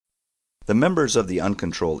The members of the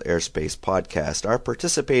Uncontrolled Airspace podcast are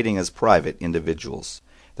participating as private individuals.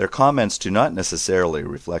 Their comments do not necessarily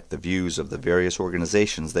reflect the views of the various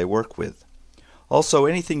organizations they work with. Also,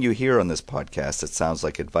 anything you hear on this podcast that sounds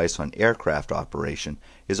like advice on aircraft operation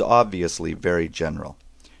is obviously very general.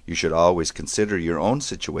 You should always consider your own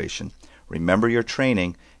situation, remember your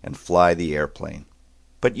training, and fly the airplane.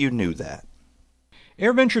 But you knew that.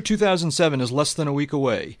 AirVenture 2007 is less than a week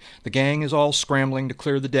away. The gang is all scrambling to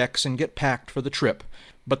clear the decks and get packed for the trip.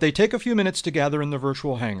 But they take a few minutes to gather in the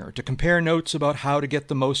virtual hangar to compare notes about how to get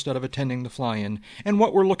the most out of attending the fly-in and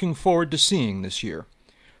what we're looking forward to seeing this year.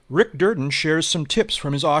 Rick Durden shares some tips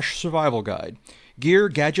from his OSH survival guide, gear,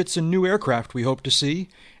 gadgets, and new aircraft we hope to see,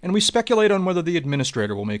 and we speculate on whether the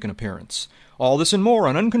administrator will make an appearance. All this and more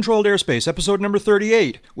on Uncontrolled Airspace, episode number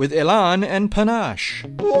 38, with Elan and Panache.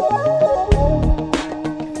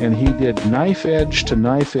 And he did knife edge to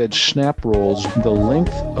knife edge snap rolls the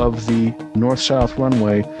length of the north-south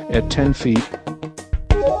runway at 10 feet.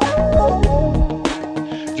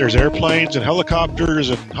 There's airplanes and helicopters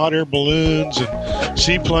and hot air balloons and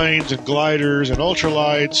seaplanes and gliders and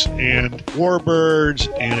ultralights and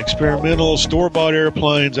warbirds and experimental store-bought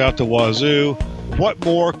airplanes out the wazoo. What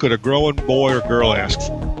more could a growing boy or girl ask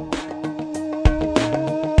for?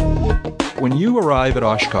 When you arrive at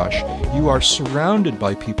Oshkosh, you are surrounded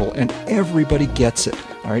by people, and everybody gets it.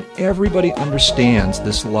 All right, everybody understands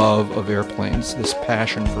this love of airplanes, this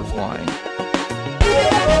passion for flying.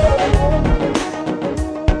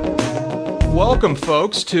 Welcome,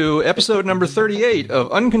 folks, to episode number 38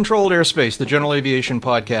 of Uncontrolled Airspace, the General Aviation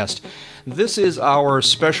Podcast. This is our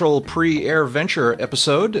special pre-AirVenture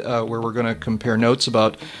episode where we're going to compare notes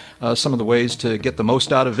about some of the ways to get the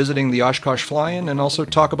most out of visiting the Oshkosh Fly-In and also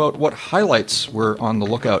talk about what highlights we're on the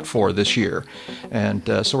lookout for this year. And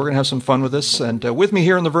so we're going to have some fun with this. And with me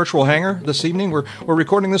here in the virtual hangar this evening, we're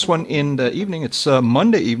recording this one in the evening. It's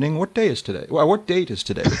Monday evening. What day is today? Well, what date is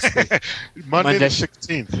today? Monday the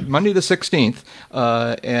 16th. Monday the 16th.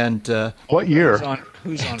 What year?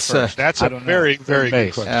 Who's on first? That's a very, very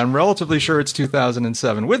good question. I'm relatively sure it's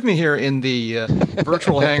 2007. With me here in the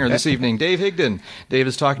virtual hangar this evening, Dave Higdon. Dave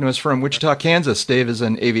is talking to us from Wichita, Kansas. Dave is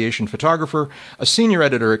an aviation photographer, a senior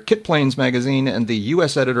editor at Kit Planes magazine, and the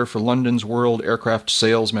U.S. editor for London's World Aircraft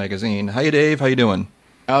Sales magazine. Hi, Dave. How you doing?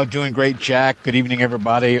 Oh, doing great, Jack. Good evening,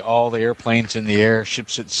 everybody. All the airplanes in the air,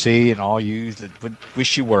 ships at sea, and all you that would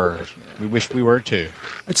wish you were. We wish we were, too.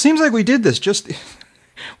 It seems like we did this just...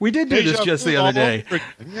 We did do this just the other day.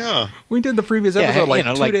 Yeah. We did the previous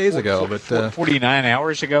episode 2 days ago. But 49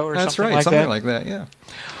 hours ago or that's something right, like something that? like that, yeah.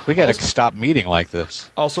 We got to stop meeting like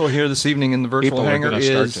this. Also here this evening in the virtual hangar is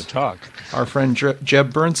start to talk. Our friend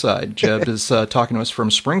Jeb Burnside. Jeb is talking to us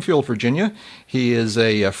from Springfield, Virginia. He is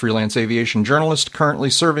a freelance aviation journalist,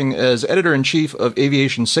 currently serving as editor-in-chief of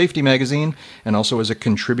Aviation Safety magazine, and also as a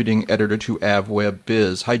contributing editor to AvWeb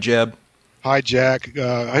Biz. Hi, Jeb. Hi, Jack.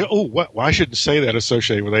 I shouldn't say that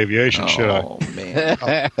associated with aviation, should I? Oh, man.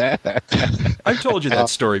 I've told you that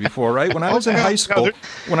story before, right? When I was in high school,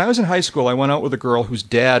 I went out with a girl whose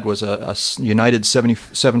dad was a United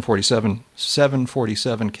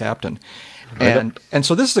 747 captain. And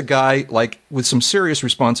so this is a guy like with some serious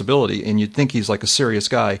responsibility, and you'd think he's like a serious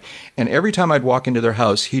guy. And every time I'd walk into their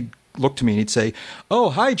house, he'd look to me and he'd say,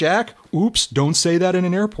 "Oh, hi, Jack. Oops, don't say that in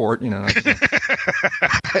an airport." You know.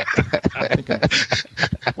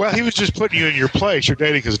 Well, he was just putting you in your place. You're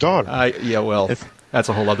dating his daughter. That's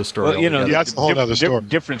a whole other story. Well, that's a whole other story.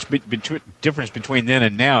 Difference between then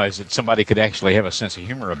and now is that somebody could actually have a sense of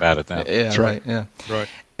humor about it. Then. Yeah, right. Yeah, right.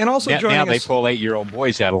 And also now they pull 8-year-old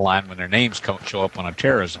boys out of line when their names show up on a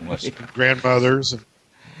terrorism list. Grandmothers.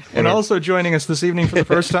 And also joining us this evening for the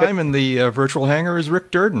first time in the virtual hangar is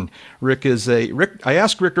Rick Durden. I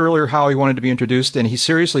asked Rick earlier how he wanted to be introduced, and he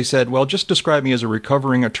seriously said, well, just describe me as a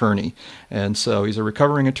recovering attorney. And so he's a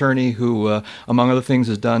recovering attorney who, among other things,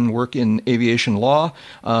 has done work in aviation law.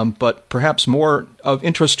 But perhaps more of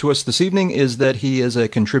interest to us this evening is that he is a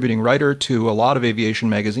contributing writer to a lot of aviation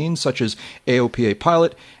magazines, such as AOPA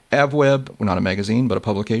Pilot, AvWeb, well, not a magazine, but a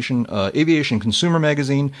publication, Aviation Consumer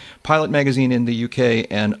Magazine, Pilot Magazine in the UK,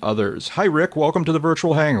 and others. Hi, Rick. Welcome to the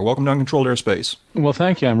virtual hangar. Welcome to Uncontrolled Airspace. Well,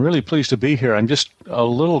 thank you. I'm really pleased to be here. I'm just a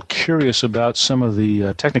little curious about some of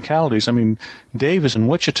the technicalities. I mean, Dave is in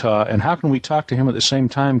Wichita, and how can we talk to him at the same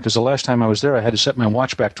time? Because the last time I was there, I had to set my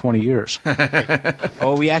watch back 20 years.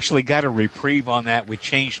 Oh, we actually got a reprieve on that. We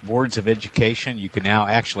changed boards of education. You can now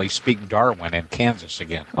actually speak Darwin and Kansas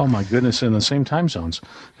again. Oh, my goodness, in the same time zones.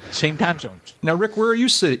 Same time zones. Now, Rick, where are you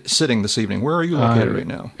sitting this evening? Where are you located right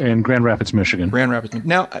now? In Grand Rapids, Michigan. Grand Rapids.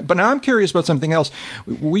 Now I'm curious about something else.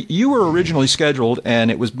 You were originally scheduled rescheduled,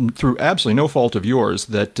 and it was through absolutely no fault of yours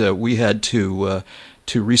that we had to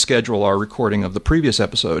reschedule our recording of the previous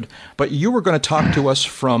episode. But you were going to talk to us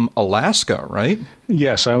from Alaska, right?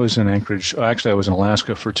 Yes, I was in Anchorage. Actually, I was in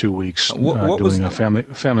Alaska for 2 weeks doing a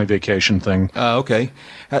family vacation thing. Okay.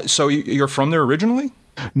 So you're from there originally?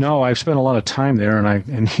 No, I've spent a lot of time there,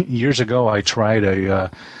 and years ago I tried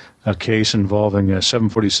a case involving a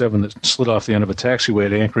 747 that slid off the end of a taxiway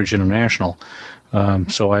at Anchorage International.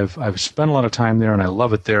 So I've spent a lot of time there, and I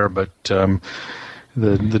love it there, but the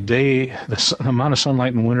amount of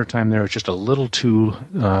sunlight in wintertime there is just a little too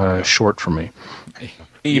short for me.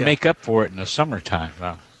 You make up for it in the summertime,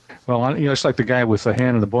 huh? Well, it's like the guy with the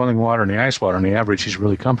hand in the boiling water and the ice water. On the average, he's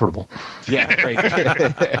really comfortable. Yeah, right.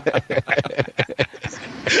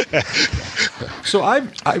 So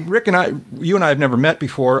Rick and you and I have never met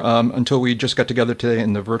before until we just got together today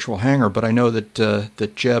in the virtual hangar. But I know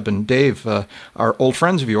that Jeb and Dave are old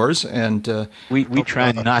friends of yours, and we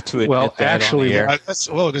try not to admit that actually, on the air. It's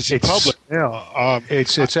public now.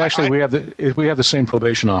 It's actually we have the same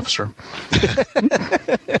probation officer.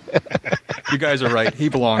 You guys are right. He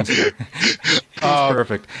belongs here. He's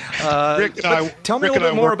perfect. Rick and I, tell me a little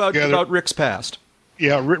bit more about Rick's past.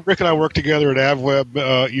 Yeah, Rick and I worked together at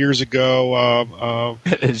AvWeb years ago.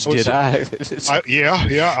 Did I?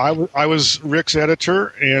 I was Rick's editor,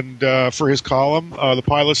 and for his column, The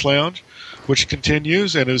Pilot's Lounge, which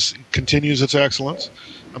continues continues its excellence,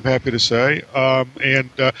 I'm happy to say. And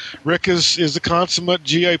Rick is the consummate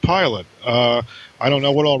GA pilot. I don't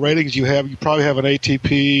know what all ratings you have. You probably have an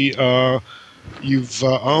ATP. You've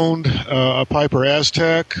owned a Piper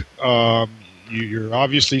Aztec. You're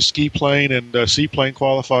obviously ski plane and seaplane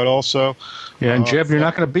qualified also. Yeah, and Jeb, you're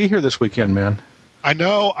not going to be here this weekend, man. I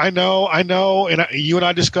know. And you and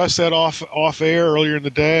I discussed that off air earlier in the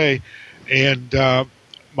day. And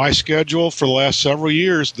my schedule for the last several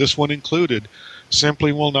years, this one included,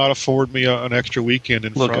 simply will not afford me an extra weekend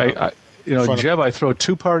in front of. Look, Jeb, I throw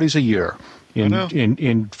 2 parties a year.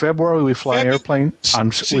 In February, we fly airplanes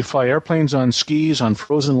on skis on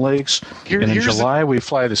frozen lakes, and in July we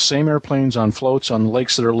fly the same airplanes on floats on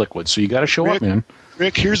lakes that are liquid. So you got to show up, man.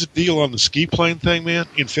 Rick, here's the deal on the ski plane thing, man.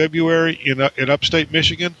 In February in upstate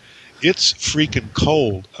Michigan, it's freaking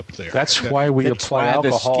cold up there. That's why we apply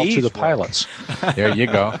alcohol to the pilots. There you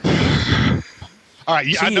go. All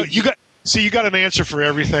right, I know you got. See, you got an answer for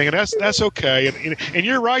everything, and that's okay. And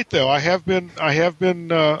you're right, though. I have been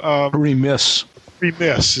remiss.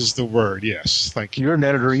 Remiss is the word. Yes, thank you. You're an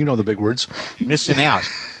editor. You know the big words. Missing out.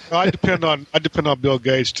 I depend on Bill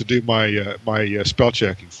Gates to do my spell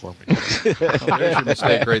checking for me. There's your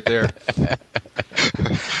mistake right there.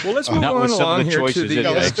 Well, let's move on along here to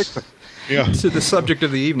the subject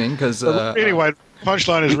of the evening, because anyway,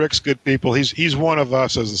 punchline is Rick's good people. He's one of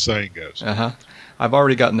us, as the saying goes. I've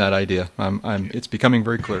already gotten that idea. It's becoming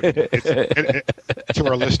very clear. To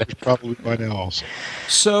our listeners, probably by now also.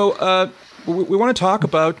 So we want to talk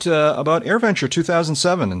about AirVenture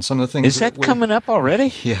 2007 and some of the things. Is that coming up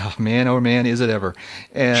already? Yeah, man, oh man, is it ever?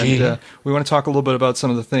 And we want to talk a little bit about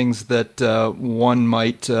some of the things that one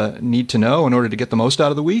might need to know in order to get the most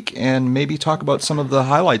out of the week, and maybe talk about some of the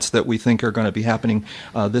highlights that we think are going to be happening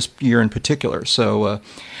this year in particular. So,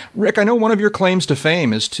 Rick, I know one of your claims to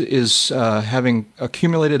fame is having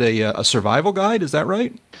accumulated a survival guide. Is that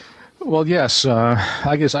right? Well, yes.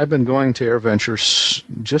 I guess I've been going to AirVenture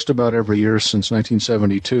just about every year since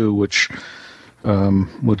 1972, which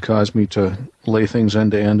would cause me to lay things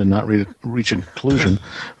end to end and not reach a conclusion.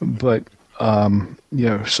 But some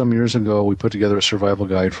years ago, we put together a survival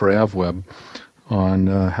guide for AvWeb on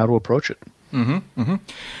how to approach it. Mm-hmm. Mm-hmm.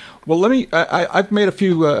 Well, let me. I've made a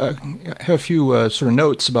few sort of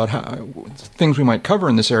notes about things we might cover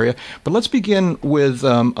in this area. But let's begin with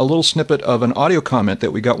a little snippet of an audio comment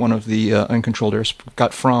that we got from one of the uncontrolled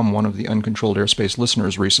airspace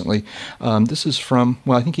listeners recently. This is from.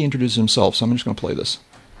 Well, I think he introduced himself, so I'm just going to play this.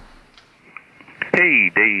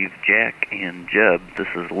 Hey, Dave, Jack, and Jeb. This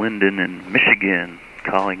is Lyndon in Michigan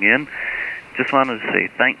calling in. Just wanted to say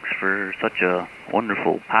thanks for such a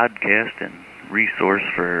wonderful podcast and resource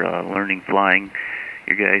for learning flying.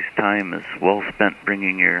 Your guys' time is well spent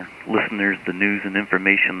bringing your listeners the news and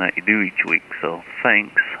information that you do each week, so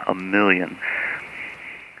thanks a million.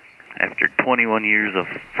 After 21 years of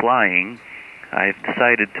flying, I've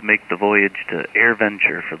decided to make the voyage to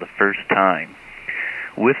AirVenture for the first time.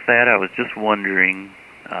 With that, I was just wondering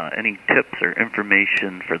any tips or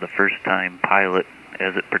information for the first-time pilot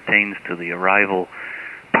as it pertains to the arrival,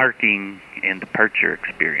 parking, and departure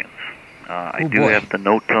experience. I do have the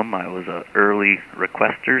NOTAM. I was an early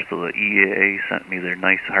requester, so the EAA sent me their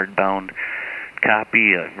nice hardbound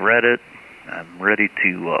copy. I've read it. I'm ready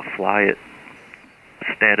to fly it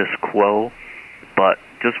status quo, but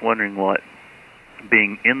just wondering what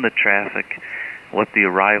being in the traffic, what the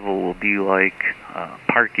arrival will be like,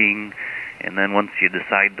 parking, and then once you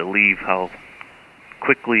decide to leave, how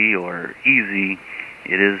quickly or easy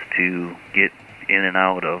it is to get in and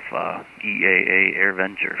out of EAA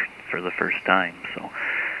AirVenture for the first time. So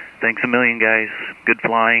thanks a million, guys. Good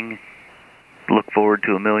flying. Look forward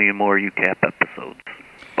to a million more UCAP episodes.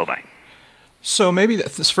 Bye-bye. So maybe,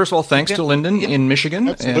 first of all, thanks to Lyndon in Michigan.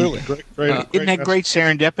 Absolutely. And, great. Isn't that great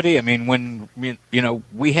serendipity? I mean, when,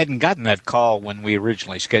 we hadn't gotten that call when we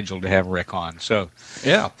originally scheduled to have Rick on. So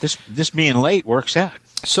yeah, this being late works out.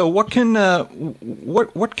 So what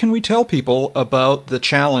can we tell people about the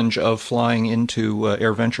challenge of flying into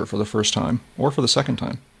AirVenture for the first time or for the second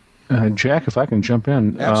time? Jack, if I can jump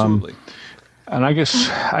in. Absolutely. And I guess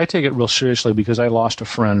I take it real seriously because I lost a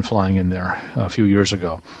friend flying in there a few years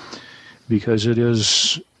ago. Because it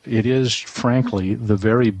is frankly the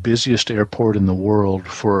very busiest airport in the world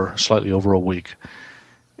for slightly over a week.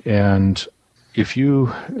 And if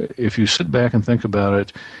you sit back and think about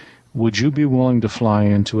it, would you be willing to fly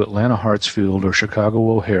into Atlanta Hartsfield or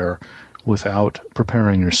Chicago O'Hare without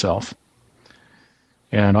preparing yourself?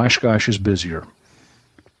 And Oshkosh is busier.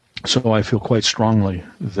 So I feel quite strongly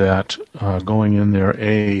that going in there,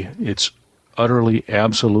 it's utterly,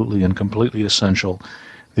 absolutely, and completely essential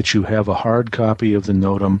that you have a hard copy of the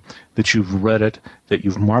NOTAM, that you've read it, that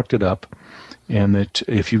you've marked it up, and that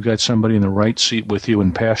if you've got somebody in the right seat with you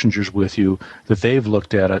and passengers with you, that they've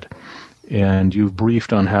looked at it and you've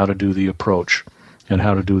briefed on how to do the approach and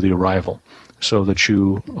how to do the arrival so that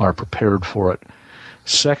you are prepared for it.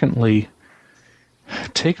 Secondly,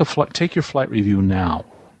 take your flight review now.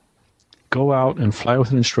 Go out and fly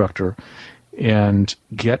with an instructor and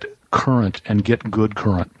get current and get good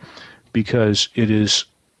current, because it is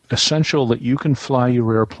essential that you can fly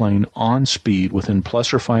your airplane on speed within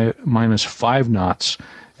plus or minus 5 knots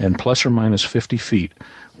and plus or minus 50 feet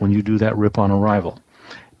when you do that rip on arrival,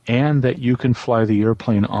 and that you can fly the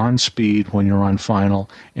airplane on speed when you're on final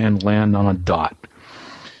and land on a dot.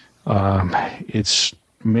 It's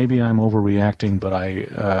maybe I'm overreacting,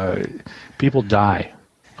 but people die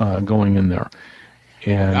going in there.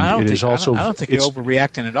 And I don't think you're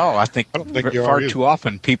overreacting at all. I think far too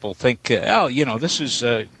often people think, this is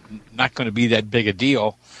not going to be that big a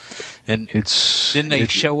deal. And then they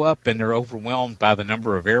show up and they're overwhelmed by the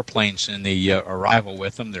number of airplanes in the arrival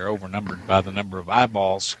with them. They're overnumbered by the number of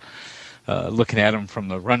eyeballs looking at them from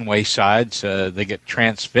the runway sides. They get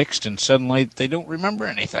transfixed and suddenly they don't remember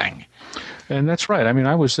anything. And that's right. I mean,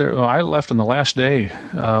 I was there. I left on the last day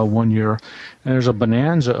one year, and there's a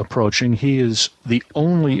Bonanza approaching. He is the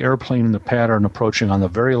only airplane in the pattern approaching on the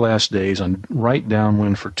very last days on right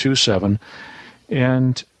downwind for 27,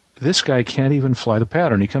 and this guy can't even fly the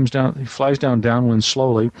pattern. He flies downwind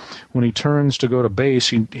slowly. When he turns to go to base,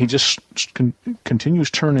 he just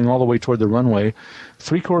continues turning all the way toward the runway.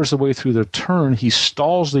 3/4 of the way through the turn, he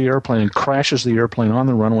stalls the airplane and crashes the airplane on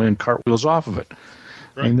the runway and cartwheels off of it.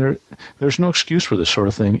 Right. I mean, there's no excuse for this sort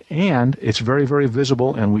of thing, and it's very, very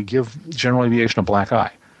visible, and we give general aviation a black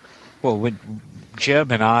eye. Well, when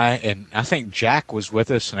Jeb and I think Jack was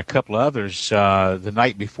with us and a couple of others the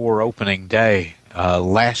night before opening day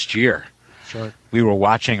last year. Sure. We were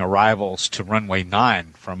watching arrivals to runway 9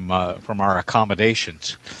 from our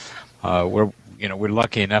accommodations. We're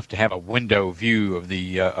lucky enough to have a window view of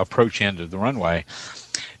the approach end of the runway,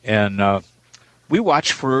 and we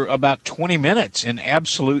watched for about 20 minutes in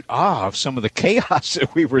absolute awe of some of the chaos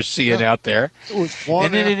that we were seeing out there.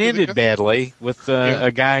 And then it ended badly with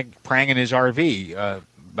a guy pranging his RV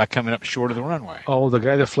by coming up short of the runway. Oh, the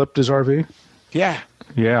guy that flipped his RV? Yeah.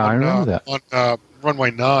 Yeah, I remember that. On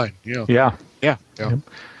runway 9, Yeah. Yeah,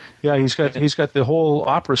 he's got the whole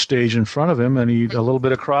opera stage in front of him, and a little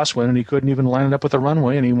bit of crosswind, and he couldn't even line it up with the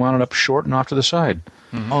runway, and he wound up short and off to the side.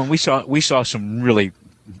 Mm-hmm. Oh, and we saw some really...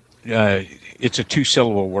 it's a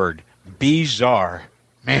 2-syllable word. Bizarre.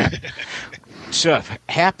 Man, stuff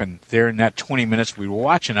happened there in that 20 minutes we were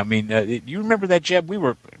watching. I mean, you remember that, Jeb? We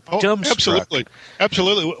were dumbstruck.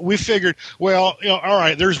 Absolutely. We figured, all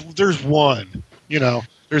right, there's one.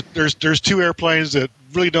 There's 2 airplanes that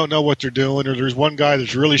really don't know what they're doing, or there's one guy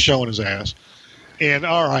that's really showing his ass. And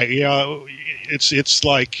all right, it's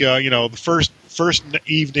like the first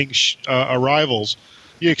evening arrivals,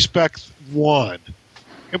 you expect one.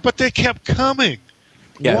 But they kept coming,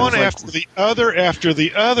 one after the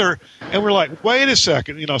other, and we're like, wait a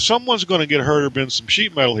second, someone's going to get hurt or bend some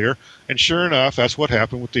sheet metal here, and sure enough, that's what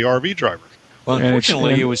happened with the RV driver. Well,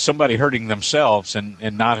 unfortunately, it was somebody hurting themselves and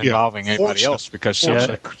not involving anybody else, because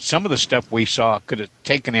some of the stuff we saw could have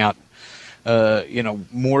taken out,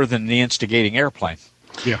 more than the instigating airplane.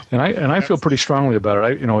 Yeah. And I feel pretty strongly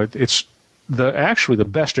about it. It's actually the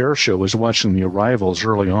best air show was watching the arrivals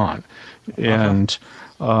early on, and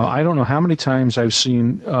I don't know how many times I've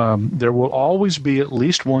seen. There will always be at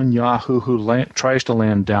least one Yahoo who tries to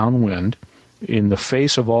land downwind in the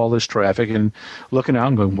face of all this traffic and looking out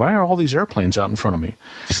and going, why are all these airplanes out in front of me?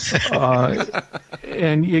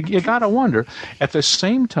 And you got to wonder. At the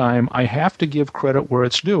same time, I have to give credit where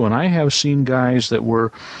it's due. And I have seen guys that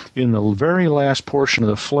were in the very last portion of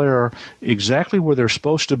the flare, exactly where they're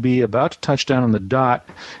supposed to be, about to touch down on the dot,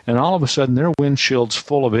 and all of a sudden their windshield's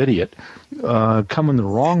full of idiot coming the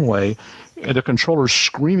wrong way. And the controller's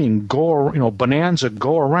screaming, bonanza,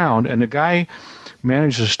 go around, and the guy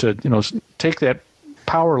manages to take that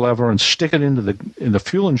power lever and stick it into the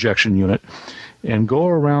fuel injection unit and go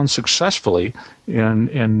around successfully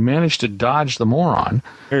and manage to dodge the moron.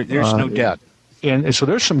 There's no doubt. And so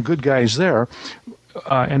there's some good guys there.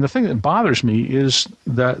 And the thing that bothers me is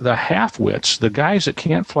the half-wits, the guys that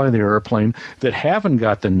can't fly the airplane, that haven't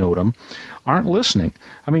got the NOTAM, aren't listening.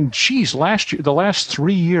 I mean, geez, the last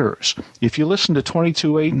 3 years, if you listen to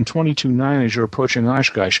 22.8 and 22.9 as you're approaching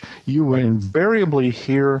Oshkosh, you will invariably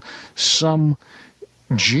hear some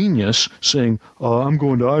genius saying, I'm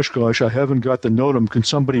going to Oshkosh, I haven't got the NOTAM, can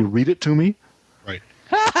somebody read it to me? Right.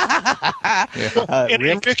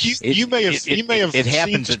 Rick, you may have it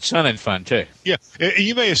happens at Sun and Fun too. Yeah,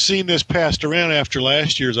 you may have seen this passed around after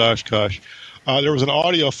last year's Oshkosh. There was an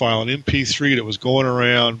audio file, an MP3, that was going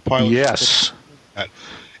around. Yes.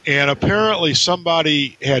 And apparently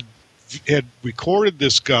somebody had recorded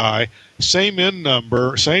this guy, same in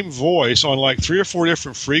number, same voice, on like 3 or 4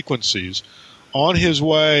 different frequencies, on his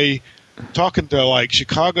way, talking to like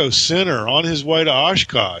Chicago Center on his way to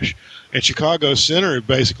Oshkosh. And Chicago Center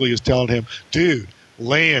basically is telling him, dude,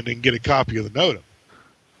 land and get a copy of the NOTAM.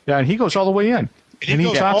 Yeah, and he goes all the way in. And he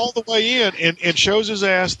goes all the way in and shows his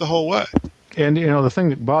ass the whole way. And the thing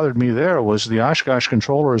that bothered me there was the Oshkosh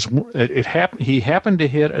controller he happened to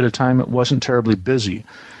hit at a time it wasn't terribly busy,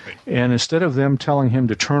 and instead of them telling him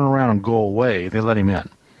to turn around and go away, they let him in.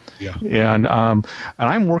 Yeah. And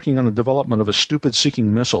I'm working on the development of a stupid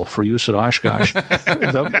seeking missile for use at Oshkosh.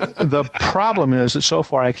 The problem is that so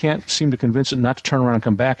far I can't seem to convince it not to turn around and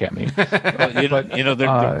come back at me.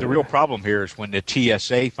 The real problem here is when the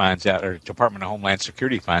TSA finds out, or Department of Homeland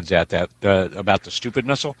Security finds out that about the stupid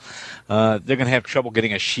missile, they're going to have trouble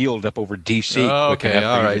getting a shield up over D.C. Okay,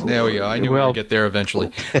 all right, there we go. I knew we'd get there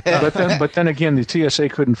eventually. But then again, the TSA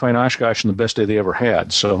couldn't find Oshkosh on the best day they ever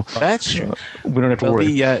had, so that's true. We don't have to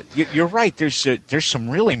worry. You're right. There's some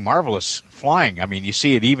really marvelous flying. I mean, you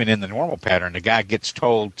see it even in the normal pattern. The guy gets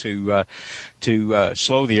told to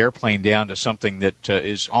slow the airplane down to something that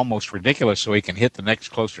is almost ridiculous so he can hit the next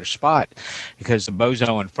closer spot, because the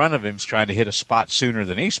bozo in front of him is trying to hit a spot sooner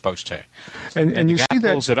than he's supposed to. And you the guy see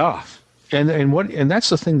that pulls it off. And that's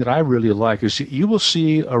the thing that I really like is you will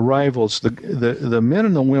see arrivals, the men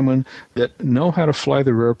and the women that know how to fly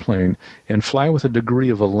their airplane and fly with a degree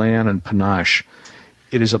of elan and panache.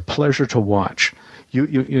 It is a pleasure to watch.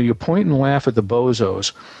 You point and laugh at the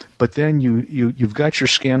bozos, but then you've got your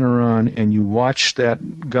scanner on and you watch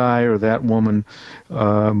that guy or that woman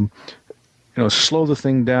slow the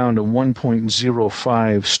thing down to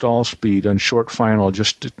 1.05 stall speed on short final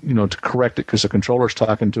just to correct it because the controller's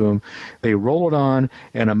talking to them. They roll it on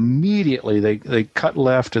and immediately they cut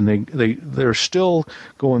left and they're still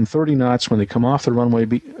going 30 knots when they come off the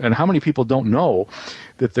runway. And how many people don't know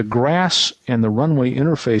that the grass and the runway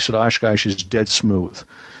interface at Oshkosh is dead smooth.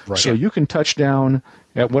 Right. So you can touch down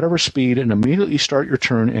at whatever speed and immediately start your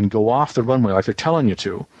turn and go off the runway like they're telling you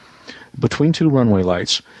to between 2 runway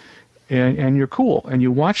lights. And you're cool, and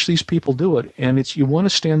you watch these people do it, and you want to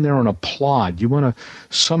stand there and applaud. You want to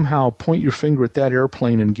somehow point your finger at that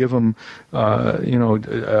airplane and give them,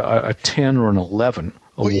 a 10 or an 11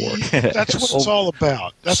 award. That's what it's all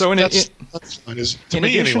about. In addition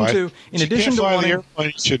to wanting, the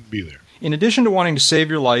airplane shouldn't be there. In addition to wanting to save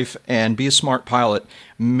your life and be a smart pilot,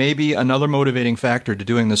 maybe another motivating factor to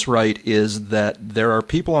doing this right is that there are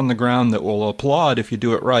people on the ground that will applaud if you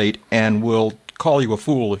do it right and will call you a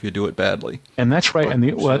fool if you do it badly. And that's right. And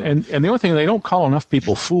the only thing, they don't call enough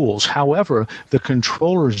people fools. However, the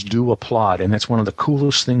controllers do applaud, and that's one of the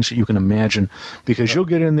coolest things that you can imagine, because you'll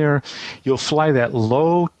get in there, you'll fly that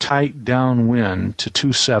low, tight downwind to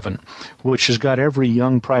 2.7, which has got every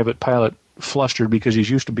young private pilot flustered because he's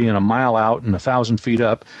used to being a mile out and 1,000 feet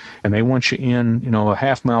up, and they want you in, a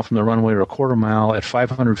half mile from the runway or a quarter mile at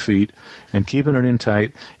 500 feet and keeping it in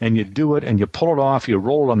tight, and you do it and you pull it off, you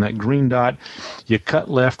roll it on that green dot, you cut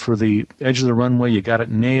left for the edge of the runway, you got it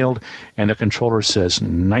nailed, and the controller says,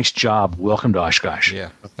 "Nice job, welcome to Oshkosh." Yeah,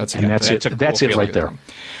 that's it. That's it right there.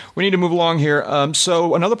 We need to move along here.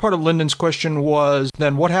 So another part of Lyndon's question was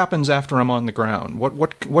then what happens after I'm on the ground?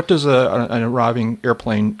 What does an arriving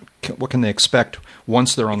airplane, what can they expect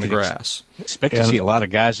once they're on the grass? Expect to see a lot of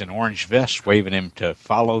guys in orange vests waving him to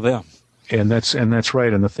follow them. And that's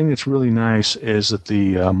right. And the thing that's really nice is that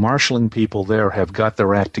the marshaling people there have got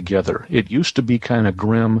their act together. It used to be kind of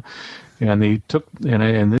grim, and they took,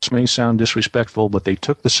 and this may sound disrespectful, but they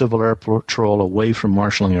took the Civil Air Patrol away from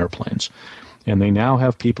marshaling airplanes. And they now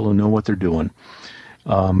have people who know what they're doing.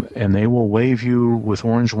 And they will wave you with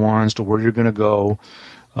orange wands to where you're going to go.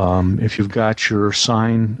 If you've got your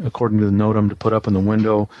sign, according to the NOTAM, to put up in the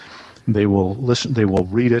window, they will listen, they will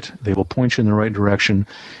read it, they will point you in the right direction.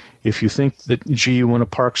 If you think that, gee, you want to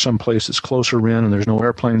park someplace that's closer in and there's no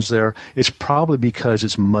airplanes there, it's probably because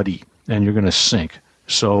it's muddy and you're going to sink.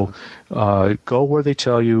 So go where they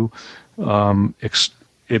tell you.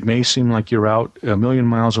 It may seem like you're out a million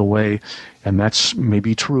miles away, and that's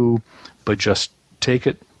maybe true, but just take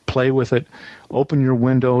it, play with it, open your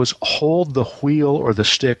windows, hold the wheel or the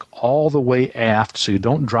stick all the way aft so you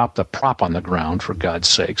don't drop the prop on the ground, for God's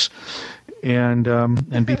sakes. And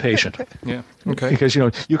be patient. Yeah. Okay. Because you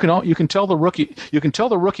can tell the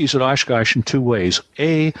rookies at Oshkosh in two ways.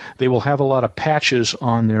 A, they will have a lot of patches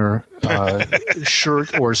on their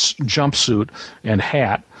shirt or jumpsuit and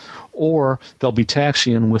hat, or they'll be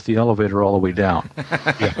taxiing with the elevator all the way down.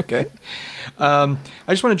 Yeah. Okay. I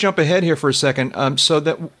just want to jump ahead here for a second. So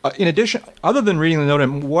that in addition, other than reading the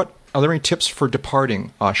NOTAM, what are there any tips for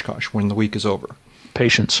departing Oshkosh when the week is over?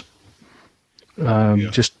 Patience. When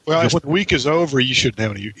the week is over, you shouldn't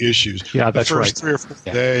have any issues. Yeah, that's right. The first 3 or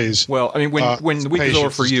 4 days. Well, I mean, when the week is over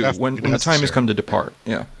for you, when the time has come to depart.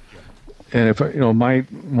 Yeah. And if a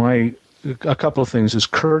couple of things is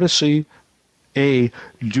courtesy. A,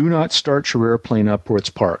 do not start your airplane up where it's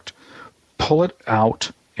parked. Pull it out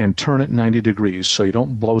and turn it 90 degrees so you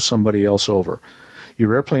don't blow somebody else over.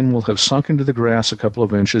 Your airplane will have sunk into the grass a couple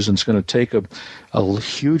of inches, and it's going to take a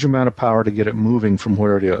huge amount of power to get it moving from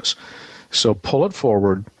where it is. So pull it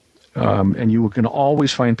forward, and you can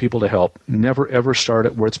always find people to help. Never, ever start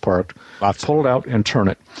it where it's parked. Pull it out and turn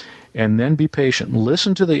it. And then be patient.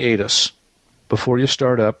 Listen to the ATIS before you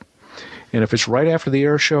start up. And if it's right after the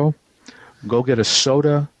air show, go get a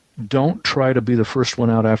soda. Don't try to be the first one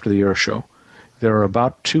out after the air show. There are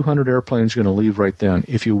about 200 airplanes going to leave right then.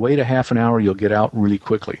 If you wait a half an hour, you'll get out really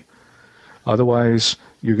quickly. Otherwise,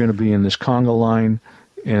 you're going to be in this conga line,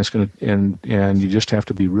 and it's going to and you just have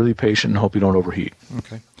to be really patient and hope you don't overheat.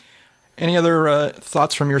 Okay. Any other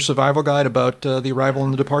thoughts from your survival guide about the arrival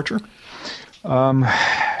and the departure?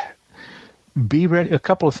 Be ready. A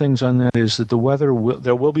couple of things on that is that the weather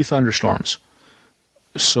there will be thunderstorms,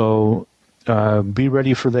 so be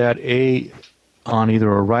ready for that. On either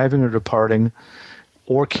arriving or departing,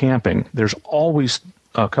 or camping. There's always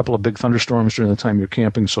a couple of big thunderstorms during the time you're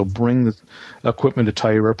camping, so bring the equipment to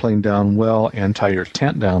tie your airplane down well and tie your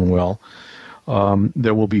tent down well.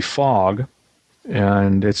 There will be fog,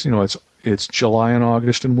 and it's July and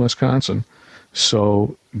August in Wisconsin,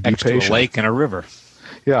 so be next patient. to a lake and a river.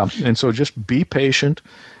 Yeah, and so just be patient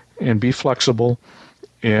and be flexible,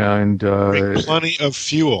 and bring plenty of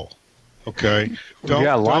fuel. Okay. Don't be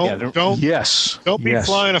flying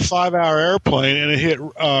a 5-hour airplane and it hit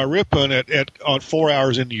Ripon on 4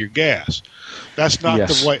 hours into your gas. That's not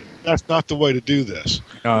the way. That's not the way to do this.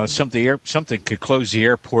 Something could close the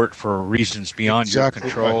airport for reasons beyond your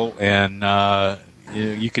control, right. And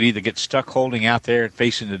you could either get stuck holding out there and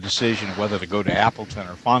facing the decision of whether to go to Appleton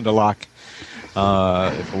or Fond du Lac.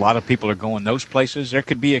 If a lot of people are going those places, there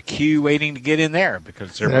could be a queue waiting to get in there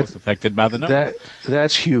because they're both affected by the number.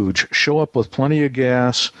 That's huge. Show up with plenty of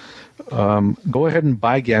gas. Go ahead and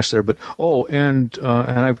buy gas there. But and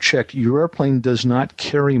I've checked. Your airplane does not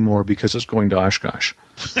carry more because it's going to Oshkosh.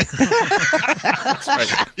 That's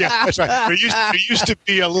right. Yeah, that's right. There used to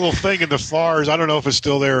be a little thing in the FARs, I don't know if it's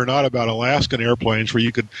still there or not, about Alaskan airplanes where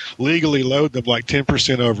you could legally load them like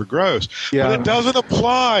 10% over gross. Yeah. But it doesn't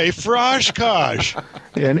apply for Oshkosh.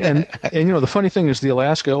 And the funny thing is the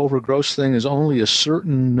Alaska over gross thing is only a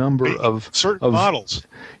certain number of models.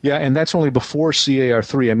 Yeah, and that's only before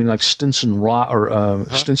CAR3. I mean, like Stinson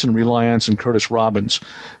Reliance and Curtis Robbins.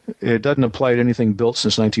 It doesn't apply to anything built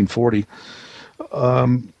since 1940.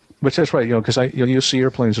 But that's right, because you see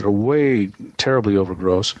airplanes that are way terribly over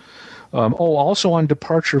gross. Also on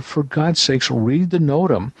departure, for God's sakes, read the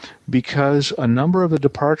NOTAM, because a number of the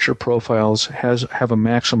departure profiles have a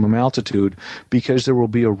maximum altitude because there will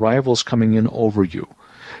be arrivals coming in over you.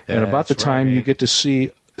 And about the time you get to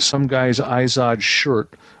see some guy's Izod shirt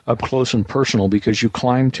up close and personal because you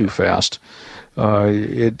climb too fast,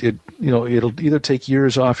 it'll either take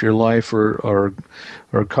years off your life or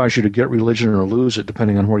cause you to get religion or lose it,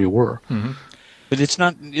 depending on where you were. Mm-hmm. But it's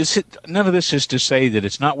not. None of this is to say that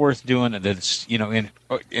it's not worth doing, and that it's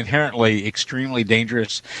inherently extremely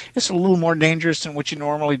dangerous. It's a little more dangerous than what you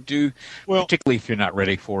normally do, particularly if you're not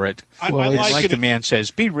ready for it. Like the man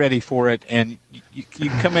says, be ready for it, and you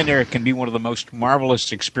come in there. It can be one of the most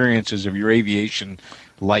marvelous experiences of your aviation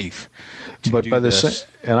life. But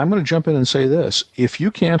and I'm going to jump in and say this: if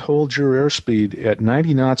you can't hold your airspeed at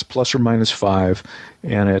 90 knots plus or minus 5,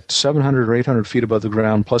 and at 700 or 800 feet above the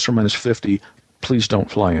ground plus or minus 50. Please don't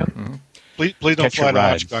fly in. Mm-hmm. Please don't fly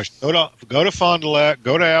to Oshkosh. Go to Fond du Lac,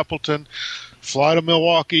 go to Appleton, fly to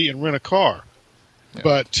Milwaukee, and rent a car. Yeah.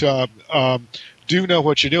 But do know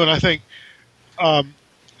what you're doing. I think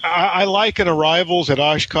I liken arrivals at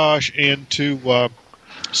Oshkosh and to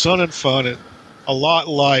Sun and Fun a lot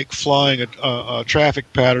like flying a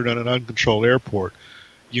traffic pattern at an uncontrolled airport.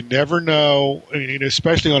 You never know,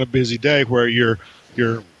 especially on a busy day where you're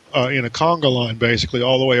in a conga line, basically,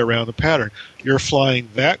 all the way around the pattern. You're flying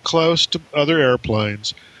that close to other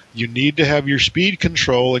airplanes. You need to have your speed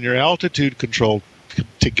control and your altitude control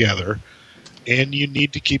together, and you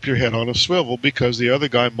need to keep your head on a swivel because the other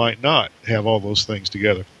guy might not have all those things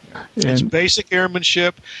together. It's basic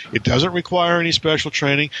airmanship. It doesn't require any special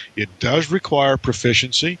training. It does require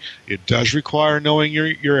proficiency. It does require knowing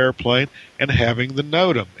your airplane and having the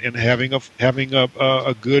NOTAM and having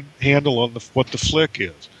a good handle on what the flick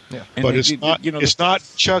is. Yeah. But it's not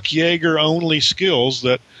Chuck Yeager only skills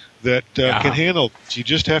that can handle it. You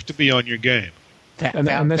just have to be on your game.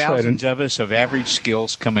 Thousands of us of average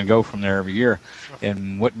skills come and go from there every year.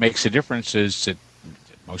 And what makes a difference is that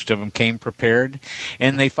most of them came prepared,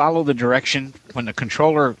 and they follow the direction. When the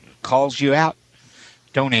controller calls you out,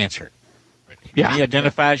 don't answer it. Yeah. When he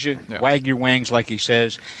identifies you, wag your wings like he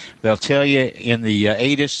says. They'll tell you in the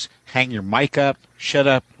ATIS, hang your mic up, shut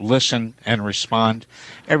up, listen, and respond.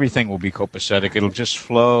 Everything will be copacetic. It'll just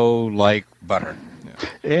flow like butter.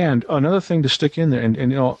 And another thing to stick in there, and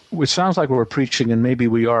it sounds like we're preaching, and maybe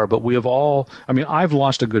we are, but we have all, I've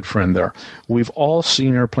lost a good friend there. We've all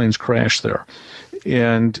seen airplanes crash there.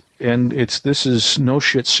 And this is no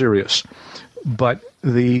shit serious. But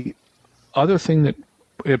the other thing that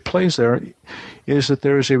it plays there is that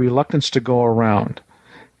there is a reluctance to go around.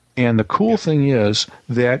 And the cool thing is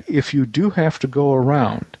that if you do have to go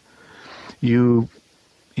around, you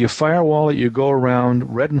firewall it, you go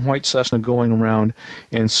around, red and white Cessna going around,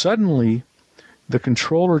 and suddenly the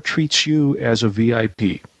controller treats you as a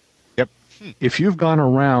VIP. Yep. If you've gone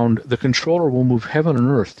around, the controller will move heaven and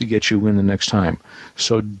earth to get you in the next time.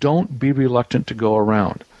 So don't be reluctant to go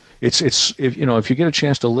around. If you get a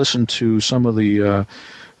chance to listen to some of the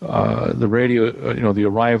radio, the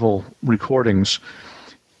arrival recordings,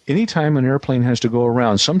 anytime an airplane has to go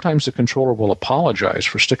around, sometimes the controller will apologize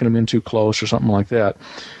for sticking them in too close or something like that,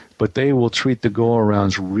 but they will treat the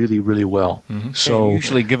go-arounds really, really well. Mm-hmm. So they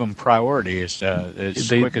usually give them priority as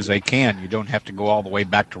quick as they can. You don't have to go all the way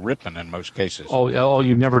back to Ripon in most cases. Oh,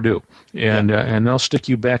 you never do. And they'll stick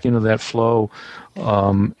you back into that flow.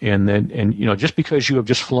 And just because you have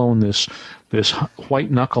just flown this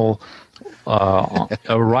white knuckle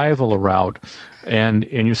arrival route, and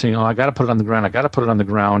you're saying, I got to put it on the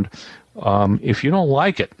ground. If you don't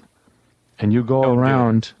like it, and you go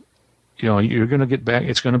around, you're going to get back.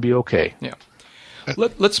 It's going to be okay. Yeah.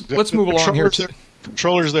 Let's move along here.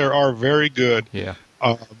 Controllers there are very good. Yeah.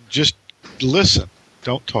 Just listen.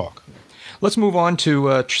 Don't talk. Let's move on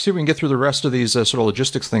to see if we can get through the rest of these sort of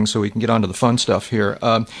logistics things so we can get on to the fun stuff here.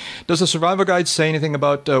 Does the survival guide say anything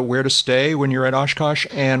about where to stay when you're at Oshkosh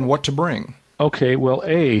and what to bring? Okay, well,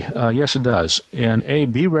 yes, it does.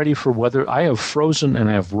 And be ready for weather. I have frozen and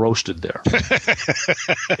I have roasted there.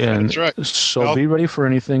 And that's right. So be ready for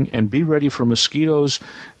anything, and be ready for mosquitoes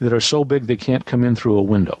that are so big they can't come in through a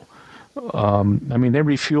window. They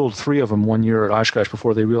refueled 3 of them one year at Oshkosh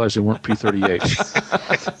before they realized they weren't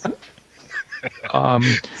P-38s.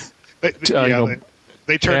 They turned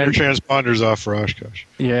their transponders off for Oshkosh.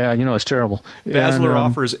 Yeah, it's terrible. Basler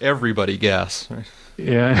offers everybody gas. Right?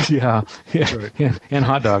 Yeah, right. And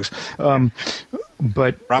hot dogs.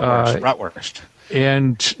 But bratwurst.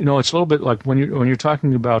 And it's a little bit like when you're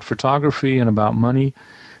talking about photography and about money.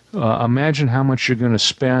 Imagine how much you're going to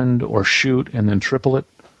spend or shoot, and then triple it.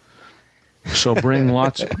 So bring a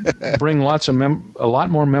lot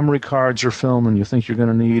more memory cards or film than you think you're going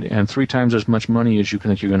to need, and 3 times as much money as you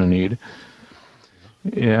think you're going to need.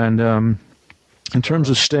 And in terms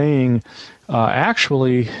of staying,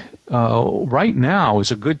 actually, right now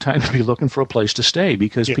is a good time to be looking for a place to stay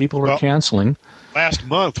because people are canceling. Last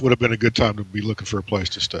month would have been a good time to be looking for a place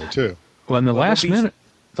to stay too. Well, in the last minute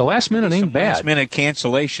ain't bad. Last minute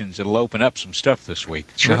cancellations. It'll open up some stuff this week.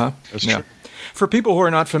 Sure. That's true. For people who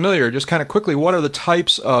are not familiar, just kind of quickly, what are the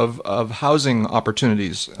types of housing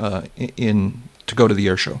opportunities to go to the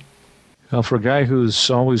air show? Well, for a guy who's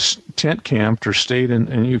always tent camped or stayed in,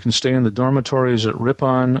 and you can stay in the dormitories at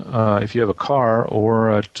Ripon if you have a car,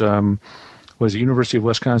 or at University of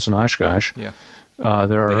Wisconsin Oshkosh. Yeah,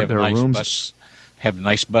 there are rooms. Have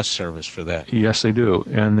nice bus service for that. Yes, they do,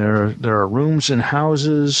 and there are rooms in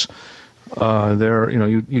houses.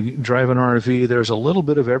 You drive an RV. There's a little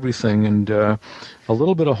bit of everything, and a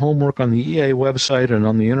little bit of homework on the EA website and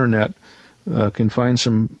on the internet can find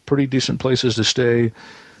some pretty decent places to stay.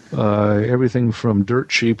 Everything from dirt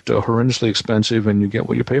cheap to horrendously expensive, and you get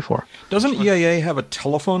what you pay for. Doesn't EAA have a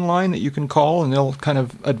telephone line that you can call, and they'll kind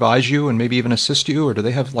of advise you and maybe even assist you, or do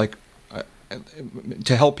they have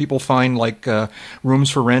to help people find rooms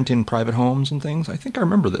for rent in private homes and things? I think I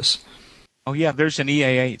remember this. Oh yeah, there's an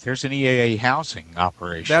EAA housing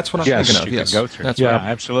operation. That's what I'm thinking of. You can go through.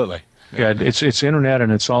 Absolutely. Yeah, it's internet,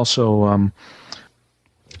 and it's also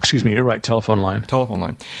you're right, telephone line.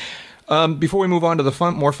 Before we move on to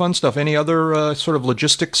the more fun stuff, any other sort of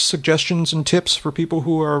logistics suggestions and tips for people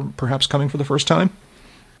who are perhaps coming for the first time?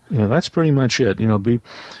 Yeah, that's pretty much it.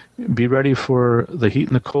 Be ready for the heat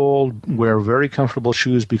and the cold. Wear very comfortable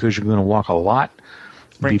shoes because you're going to walk a lot.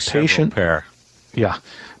 Bring be patient. Pair. Yeah.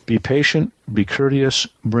 Be patient. Be courteous.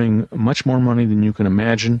 Bring much more money than you can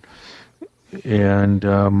imagine. And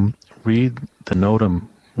read the NOTAM.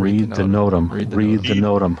 Read the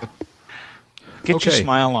NOTAM. Get your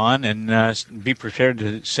smile on and be prepared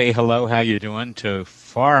to say hello, how you doing, to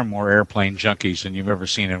far more airplane junkies than you've ever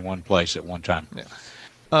seen in one place at one time.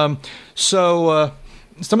 Yeah. So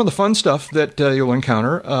some of the fun stuff that you'll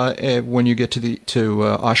encounter when you get to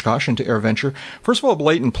Oshkosh and to AirVenture. First of all, a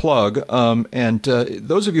blatant plug, and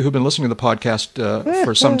those of you who've been listening to the podcast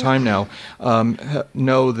for some time now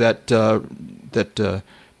know that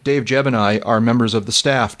Dave Jebb and I are members of the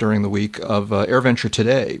staff during the week of AirVenture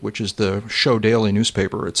Today, which is the show daily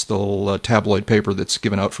newspaper. It's the little tabloid paper that's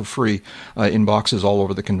given out for free in boxes all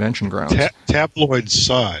over the convention grounds.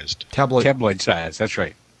 Tabloid-sized. Tabloid-sized, that's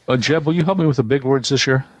right. Jeb, will you help me with the big words this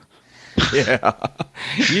year? Yeah.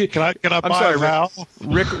 Can I buy a vowel?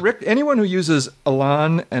 Rick, anyone who uses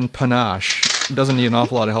elan and panache doesn't need an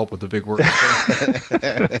awful lot of help with the big words.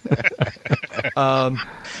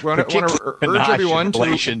 We want to urge everyone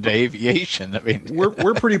to aviation. I mean,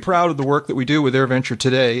 we're pretty proud of the work that we do with AirVenture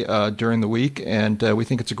Today during the week, and we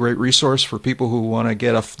think it's a great resource for people who want to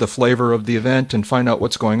get the flavor of the event and find out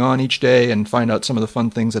what's going on each day and find out some of the fun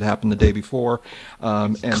things that happened the day before.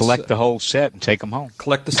 And collect the whole set and take them home.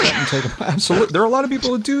 Collect the set and take them home. Absolutely. There are a lot of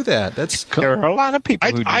people who do that. There are a lot of people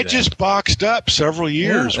who do that. I just boxed up several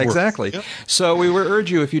years. Yeah, exactly. Yep. So we would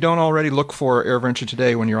urge you, if you don't already look for AirVenture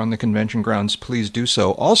Today when you're on the convention grounds, please do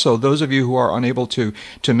so. Also, those of you who are unable to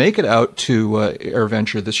make it out to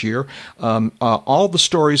AirVenture this year, all the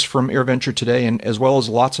stories from AirVenture Today, and as well as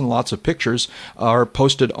lots and lots of pictures, are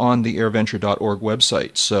posted on the airventure.org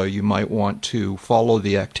website. So you might want to follow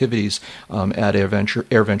the activities at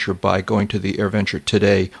AirVenture by going to the AirVenture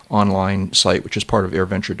Today online site, which is part of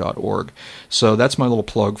airventure.org. So that's my little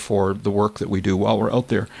plug for the work that we do while we're out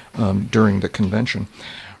there during the convention.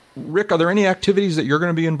 Rick, are there any activities that you're going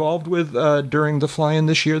to be involved with during the fly-in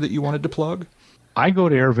this year that you wanted to plug? I go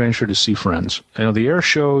to AirVenture to see friends. The air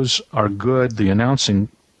shows are good. The announcing,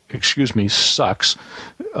 sucks.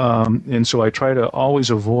 And so I try to always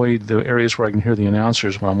avoid the areas where I can hear the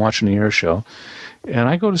announcers when I'm watching the air show. And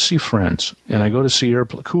I go to see friends, and I go to see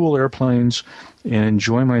cool airplanes and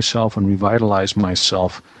enjoy myself and revitalize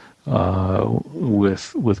myself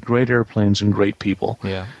with great airplanes and great people.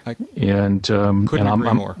 Yeah, couldn't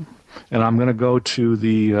agree more. And I'm going to go to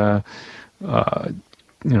the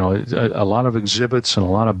a lot of exhibits and a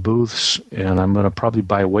lot of booths, and I'm going to probably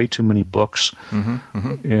buy way too many books.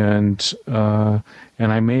 And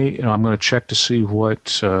I may, I'm going to check to see what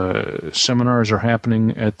seminars are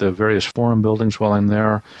happening at the various forum buildings while I'm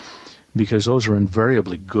there. because those are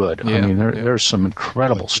invariably good. Yeah, I mean, there's some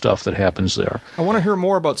incredible stuff that happens there. I want to hear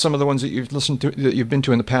more about some of the ones that you've listened to, that you've been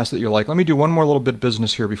to in the past that you're like. Let me do one more little bit of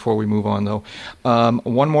business here before we move on, though.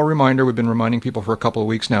 One more reminder. We've been reminding people for a couple of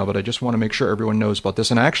weeks now, but I just want to make sure everyone knows about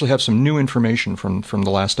this. And I actually have some new information from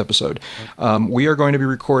the last episode. We are going to be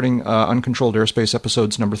recording Uncontrolled Airspace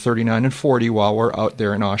episodes number 39 and 40 while we're out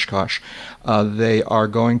there in Oshkosh. They are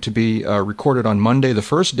going to be recorded on Monday, the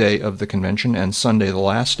first day of the convention, and Sunday, the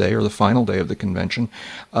last day, or the final day of the convention.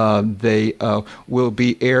 They will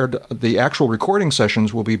be aired. The actual recording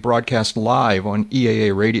sessions will be broadcast live on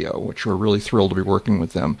EAA Radio, which we're really thrilled to be working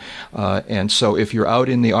with them. And so if you're out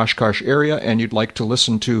in the Oshkosh area and you'd like to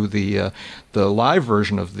listen to the live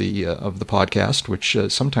version of the podcast, which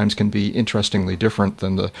sometimes can be interestingly different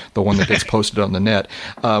than the one that gets posted on the net.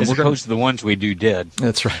 As opposed to the ones we do dead.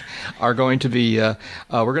 That's right. Are going to be we're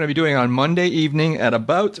going to be doing on Monday evening at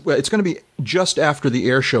it's going to be just after the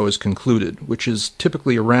air show is concluded, which is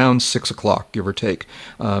typically around 6 o'clock, give or take.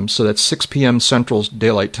 So that's 6 p.m. Central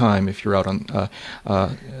Daylight Time if you're out on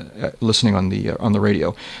listening on the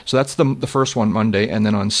radio. So that's the first one, Monday, and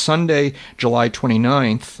then on Sunday, July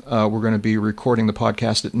 29th, we're going to be recording the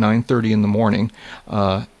podcast at 9:30 in the morning,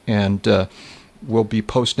 and we'll be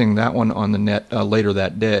posting that one on the net later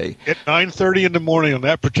that day. At 9:30 in the morning on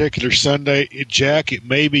that particular Sunday, Jack, it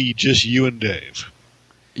may be just you and Dave.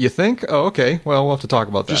 You think? Oh, okay. Well, we'll have to talk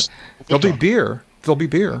about that. There'll be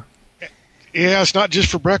beer. Yeah, it's not just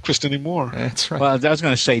for breakfast anymore. That's right. Well, I was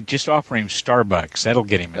going to say, just offer him Starbucks. That'll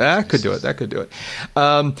get him. That could do it.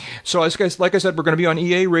 So, like I said, we're going to be on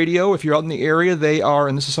EA Radio. If you're out in the area, they are,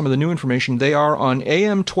 and this is some of the new information, they are on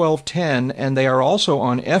AM 1210, and they are also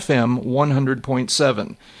on FM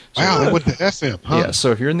 100.7. So wow, with the FM, huh? Yeah,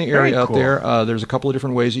 so if you're in the area out there, there's a couple of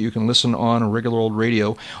different ways that you can listen on a regular old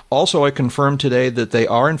radio. Also, I confirmed today that they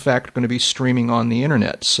are, in fact, going to be streaming on the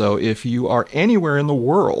Internet. So if you are anywhere in the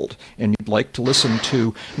world and you'd like to listen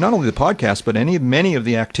to not only the podcast, but many of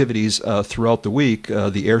the activities throughout the week,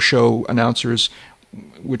 the air show announcers,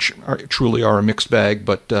 which truly are a mixed bag,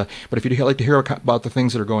 but if you'd like to hear about the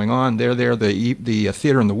things that are going on, they're there. The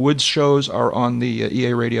Theater in the Woods shows are on the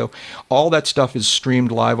EA Radio. All that stuff is streamed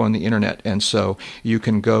live on the Internet, and so you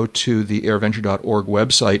can go to the airventure.org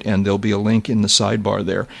website, and there'll be a link in the sidebar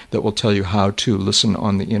there that will tell you how to listen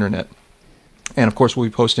on the Internet. And, of course, we'll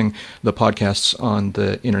be posting the podcasts on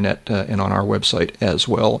the Internet and on our website as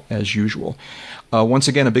well as usual. Once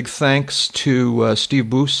again, a big thanks to Steve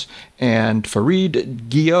Boos and Farid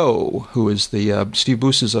Guillot, who is Steve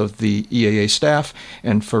Boos is of the EAA staff,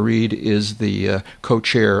 and Farid is the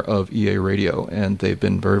co-chair of EA Radio. And they've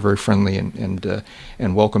been very, very friendly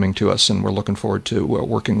and welcoming to us, and we're looking forward to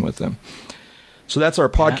working with them. So that's our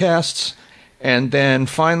podcasts. And then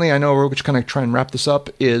finally, I know we're just kind of try and wrap this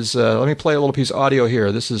up, is let me play a little piece of audio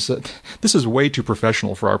here. This is way too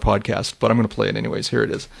professional for our podcast, but I'm going to play it anyways. Here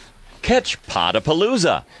it is. Catch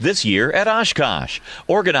Podapalooza this year at Oshkosh.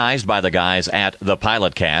 Organized by the guys at The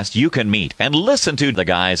Pilotcast, you can meet and listen to the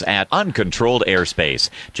guys at Uncontrolled Airspace,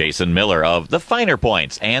 Jason Miller of The Finer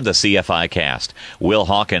Points and the CFI Cast, Will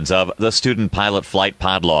Hawkins of the Student Pilot Flight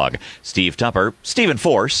Podlog, Steve Tupper, Stephen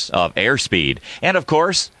Force of Airspeed, and of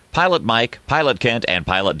course, Pilot Mike, Pilot Kent, and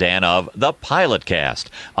Pilot Dan of The Pilotcast.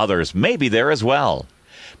 Others may be there as well.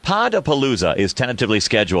 Podapalooza is tentatively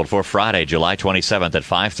scheduled for Friday, July 27th at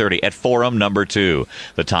 5:30 at Forum Number 2.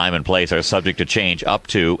 The time and place are subject to change up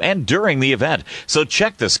to and during the event, so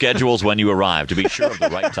check the schedules when you arrive to be sure of the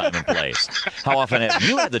right time and place. How often have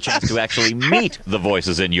you had the chance to actually meet the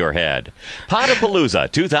voices in your head?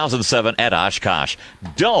 Podapalooza 2007 at Oshkosh.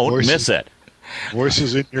 Don't miss it.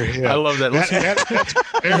 Voices in your head. I love that. That's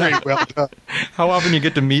very well done. How often you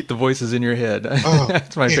get to meet the voices in your head?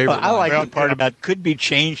 That's my favorite. I like the part about could be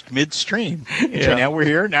changed midstream. Yeah. So now we're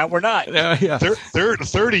here, now we're not. Yeah.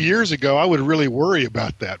 30 years ago, I would really worry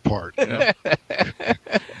about that part. Yeah.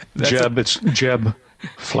 It's Jeb.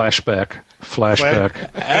 Flashback.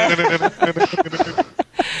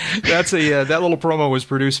 That's that little promo was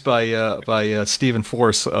produced by Stephen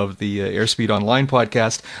Force of the Airspeed Online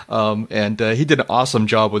podcast, and he did an awesome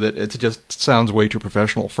job with it. It just sounds way too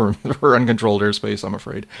professional for Uncontrolled Airspace, I'm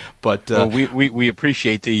afraid. But we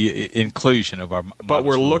appreciate the inclusion of our. But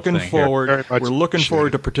we're looking forward. We're looking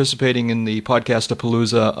forward to participating in the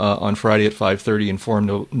Podcastapalooza on Friday at 5:30 in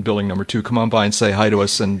Forum Building Number 2. Come on by and say hi to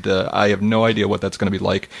us. And I have no idea what that's going to be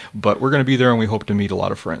like, but we're going to be there, and we hope to meet a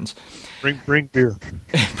lot of friends. Bring beer.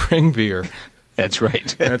 Bring beer. That's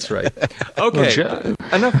right. That's right. Okay,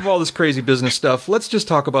 enough of all this crazy business stuff. Let's just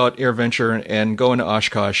talk about AirVenture and going to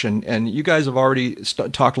Oshkosh. And you guys have already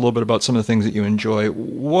talked a little bit about some of the things that you enjoy.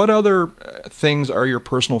 What other things are your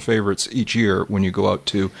personal favorites each year when you go out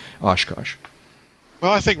to Oshkosh?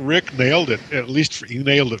 Well, I think Rick nailed it. At least he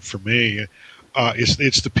nailed it for me.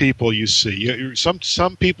 It's the people you see.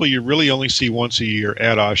 Some people you really only see once a year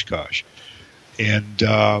at Oshkosh, and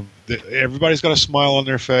everybody's got a smile on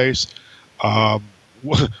their face.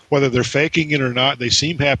 Whether they're faking it or not, they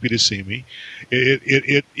seem happy to see me.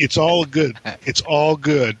 It's all good. It's all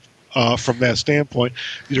good from that standpoint.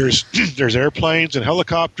 There's airplanes and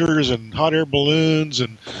helicopters and hot air balloons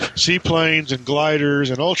and seaplanes and gliders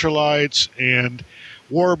and ultralights and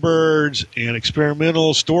warbirds and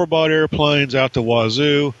experimental store-bought airplanes out the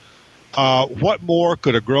wazoo. What more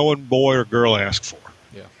could a growing boy or girl ask for?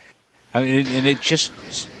 Yeah, I mean, and it's just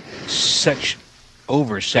such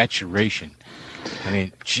oversaturation. I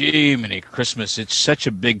mean, gee, many Christmas, it's such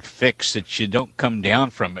a big fix that you don't come down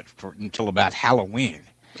from it until about Halloween.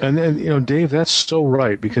 And then, Dave, that's so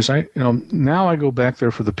right, because now I go back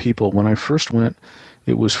there for the people. When I first went,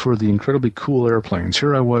 it was for the incredibly cool airplanes.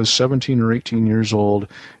 Here I was, 17 or 18 years old,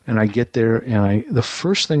 and I get there, and the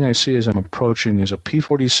first thing I see as I'm approaching is a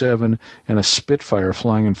P-47 and a Spitfire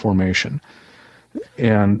flying in formation.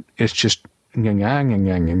 And it's just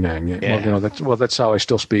yeah. Well, that's how I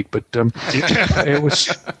still speak, but it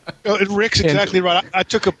was. Rick's exactly right. I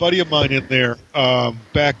took a buddy of mine in there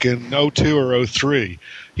back in 02 or 03.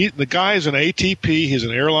 The guy is an ATP. He's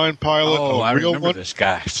an airline pilot. Oh, I remember this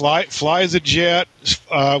guy. Flies a jet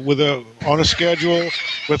on a schedule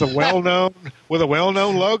with a well-known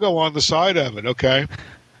logo on the side of it. Okay,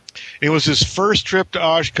 it was his first trip to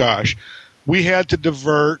Oshkosh. We had to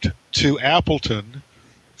divert to Appleton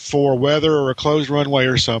for weather or a closed runway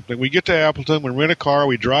or something. We get to Appleton, we rent a car,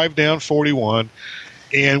 we drive down 41,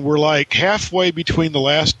 and we're like halfway between the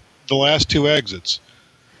last two exits.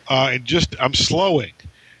 And I'm slowing.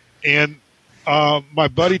 And my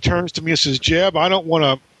buddy turns to me and says, Jeb, I don't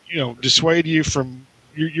want to dissuade you from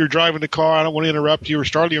you're driving the car. I don't want to interrupt you or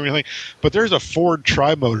startle you or anything, but there's a Ford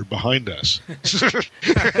Tri-Motor behind us.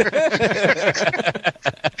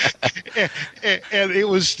 and it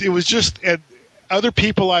was just and other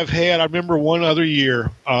people I've had. I remember one other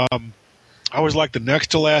year, I was like the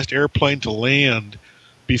next to last airplane to land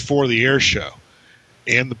before the air show,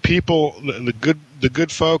 and the people, the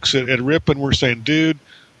good folks at Ripon were saying, "Dude,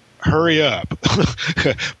 hurry up,"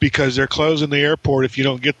 because they're closing the airport if you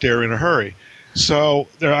don't get there in a hurry. So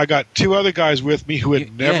I got two other guys with me who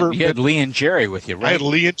had never. You had Lee and Jerry with you, right? I had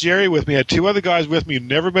Lee and Jerry with me. I had two other guys with me who'd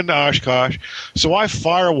never been to Oshkosh. So I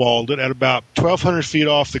firewalled it at about 1,200 feet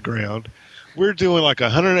off the ground. We're doing like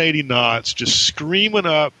 180 knots, just screaming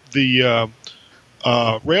up the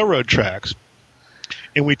railroad tracks.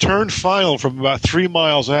 And we turned final from about 3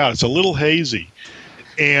 miles out. It's a little hazy.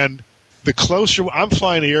 And the closer I'm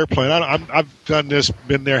flying the airplane, I've done this,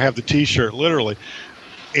 been there, have the T-shirt, literally.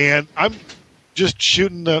 And I'm just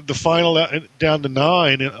shooting the final down to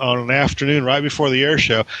 9 on an afternoon right before the air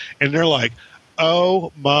show. And they're like,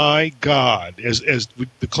 oh, my God.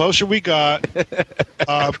 The closer we got,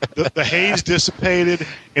 the haze dissipated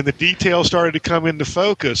and the details started to come into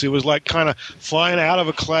focus. It was like kind of flying out of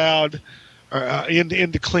a cloud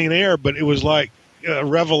into clean air, but it was like a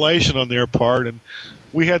revelation on their part. And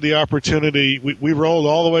we had the opportunity. We rolled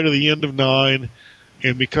all the way to the end of 9,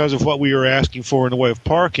 and because of what we were asking for in the way of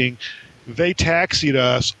parking, they taxied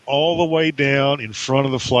us all the way down in front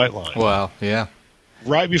of the flight line. Wow, yeah.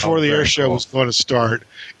 Right before the air show was going to start,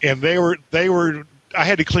 and they were. I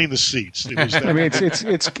had to clean the seats. It was I mean,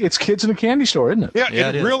 it's kids in a candy store, isn't it? Yeah,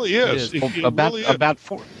 it really is. About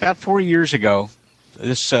 4 years ago,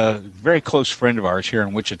 this very close friend of ours here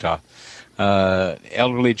in Wichita,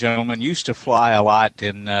 elderly gentleman, used to fly a lot,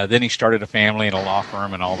 and then he started a family and a law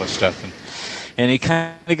firm and all this stuff, and he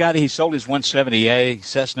kind of he sold his 170A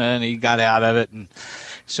Cessna, and he got out of it. And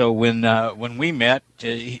so when we met,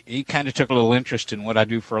 he kind of took a little interest in what I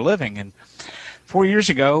do for a living. And 4 years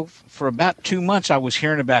ago, for about 2 months, I was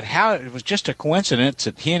hearing about how it was just a coincidence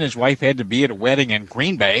that he and his wife had to be at a wedding in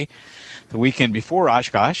Green Bay the weekend before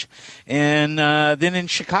Oshkosh, and then in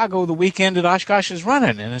Chicago the weekend that Oshkosh is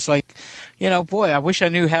running. And it's like, boy, I wish I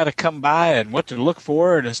knew how to come by and what to look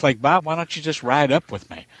for. And it's like, Bob, why don't you just ride up with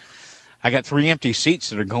me? I got 3 empty seats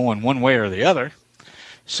that are going one way or the other.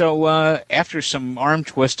 So after some arm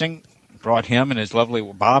twisting, brought him and his lovely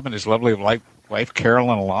Bob and his lovely wife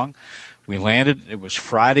Carolyn along. We landed. It was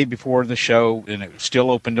Friday before the show, and it was still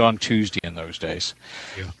opened on Tuesday in those days.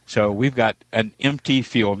 Yeah. So we've got an empty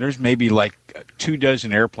field. There's maybe like 24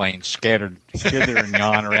 airplanes scattered hither and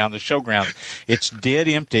yon around the showground. It's dead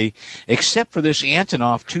empty, except for this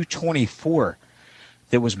Antonov 224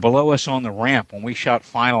 that was below us on the ramp when we shot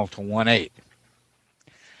final to 1-8.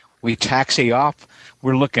 We taxi off.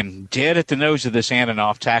 We're looking dead at the nose of this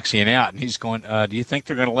Antonov taxiing out, and he's going, do you think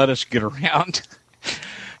they're going to let us get around?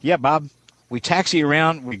 Yeah, Bob. We taxi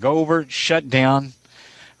around. We go over, shut down,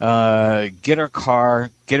 get our car,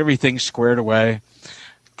 get everything squared away,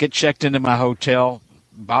 get checked into my hotel.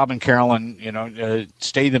 Bob and Carolyn,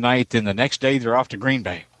 stay the night. Then the next day, they're off to Green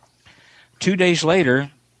Bay. 2 days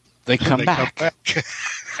later, they come back.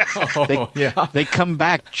 They come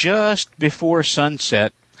back just before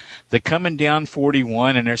sunset. They're coming down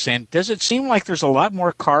 41, and they're saying, does it seem like there's a lot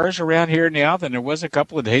more cars around here now than there was a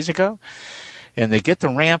couple of days ago? And they get the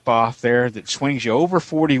ramp off there that swings you over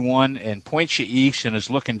 41 and points you east and is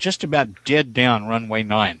looking just about dead down runway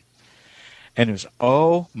 9. And it was,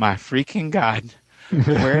 oh, my freaking God.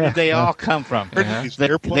 Where did they all come from?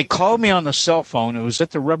 They called me on the cell phone. It was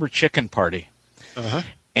at the Rubber Chicken Party. Uh-huh.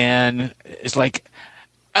 And it's like,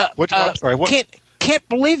 Can't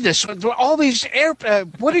believe this. All these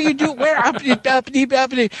what are you doing? Where? How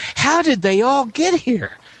did they all get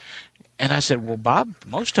here? And I said, well, Bob,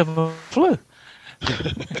 most of them flew.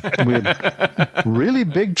 We had really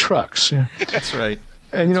big trucks. That's right.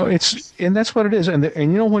 And that's what it is. And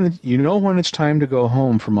when it's time to go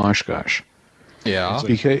home from Oshkosh. Yeah.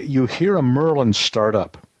 Because you hear a Merlin start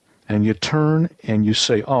up. And you turn and you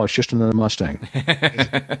say, "Oh, it's just another Mustang."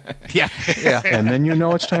 Yeah. And then you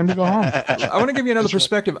know it's time to go home. I want to give you another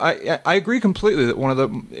perspective. I agree completely that one of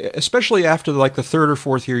the, especially after like the third or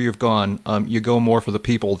fourth year you've gone, you go more for the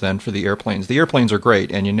people than for the airplanes. The airplanes are great,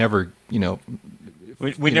 and you never,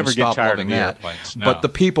 we never get tired of the airplanes. No. But the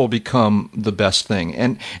people become the best thing.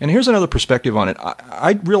 And here's another perspective on it.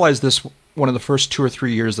 I realized this one of the first 2 or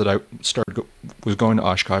 3 years that I was going to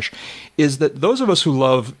Oshkosh, is that those of us who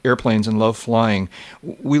love airplanes and love flying,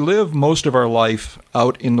 we live most of our life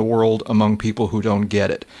out in the world among people who don't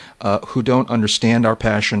get it, who don't understand our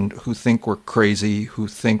passion, who think we're crazy, who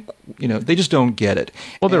think, they just don't get it.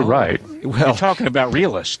 Well, they're right. Well, you're talking about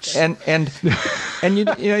realists. And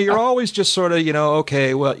you're always just sort of,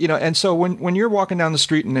 okay, well, and so when you're walking down the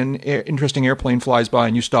street and an interesting airplane flies by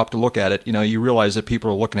and you stop to look at it, you realize that people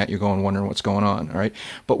are looking at you going, wondering what's going on, all right?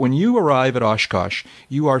 But when you arrive at Oshkosh,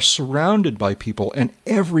 you are surrounded by people and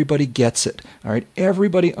everybody gets it, all right?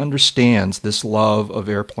 Everybody understands this love of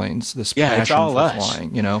airplanes, this passion for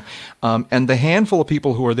flying, and the handful of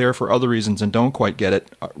people who are there for other reasons and don't quite get it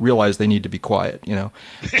realize they need to be quiet,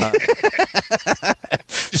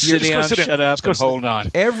 Sit down, shut up, and hold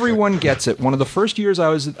on. Everyone gets it. One of the first years I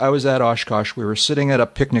was at Oshkosh, we were sitting at a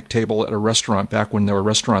picnic table at a restaurant back when there were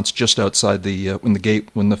restaurants just outside when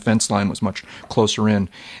the fence line was much closer in,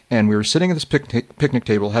 and we were sitting at this picnic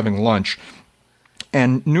table having lunch.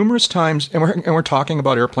 And numerous times, and we're talking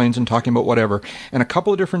about airplanes and talking about whatever, and a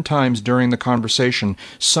couple of different times during the conversation,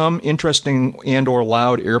 some interesting and or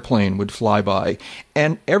loud airplane would fly by,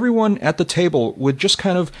 and everyone at the table would just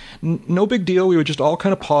kind of, no big deal, we would just all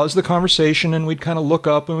kind of pause the conversation, and we'd kind of look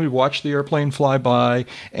up and we'd watch the airplane fly by,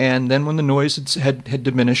 and then when the noise had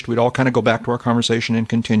diminished, we'd all kind of go back to our conversation and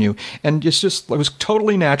continue, and it was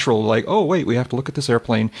totally natural, like, oh, wait, we have to look at this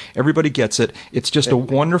airplane, everybody gets it, it's just a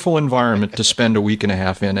wonderful environment to spend a week and a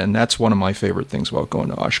half in, and that's one of my favorite things about going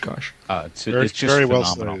to Oshkosh. It's just very well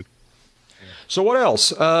phenomenal. stated. So what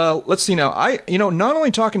else? Let's see now. Not only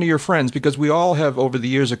talking to your friends, because we all have over the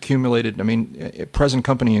years accumulated, present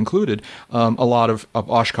company included, a lot of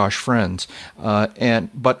Oshkosh friends.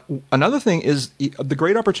 But another thing is the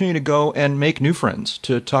great opportunity to go and make new friends,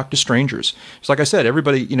 to talk to strangers. It's like I said,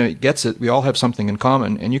 everybody, gets it. We all have something in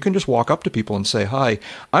common, and you can just walk up to people and say, hi.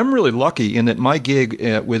 I'm really lucky in that my gig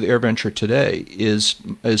with AirVenture today is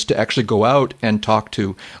to actually go out and talk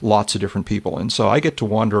to lots of different people. And so I get to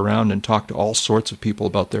wander around and talk to all sorts of people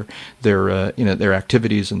about their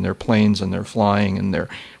activities and their planes and their flying and their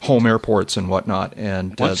home airports and whatnot.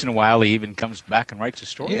 And once in a while, he even comes back and writes a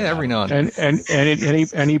story. Yeah, every now and then.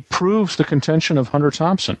 And he proves the contention of Hunter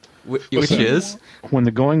Thompson, which is when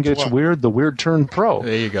the going gets weird, the weird turn pro.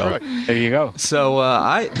 There you go. Right. There you go. So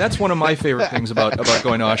that's one of my favorite things about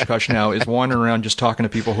going to Oshkosh now is wandering around just talking to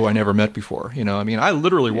people who I never met before. I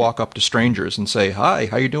literally walk up to strangers and say, hi,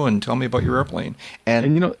 how you doing? Tell me about your airplane.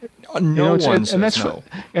 And no one says no.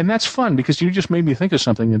 And that's fun because you just made me think of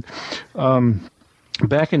something.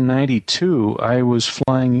 Back in '92, I was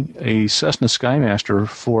flying a Cessna Skymaster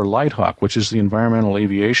for Lighthawk, which is the environmental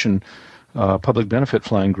aviation public benefit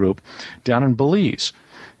flying group down in Belize.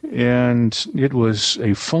 And it was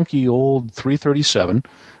a funky old 337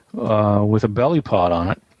 with a belly pod on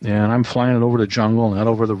it. And I'm flying it over the jungle and out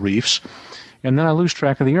over the reefs. And then I lose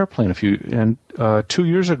track of the airplane. 2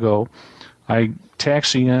 years ago, I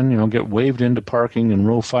taxi in, get waved into parking in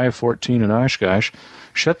row 514 in Oshkosh,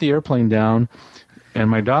 shut the airplane down, and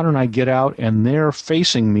my daughter and I get out, and there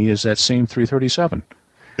facing me is that same 337.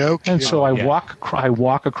 No kidding. And so I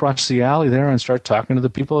walk across the alley there and start talking to the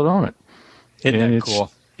people that own it. Isn't that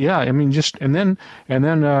cool? Yeah, I mean, and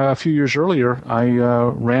then a few years earlier, I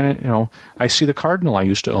ran it. I see the Cardinal I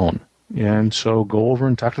used to own, and so go over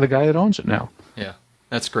and talk to the guy that owns it now. Yeah,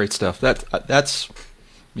 that's great stuff. That's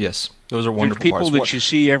yes, those are wonderful. There's people parts. that you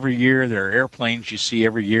see every year. There are airplanes you see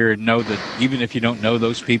every year, and know that even if you don't know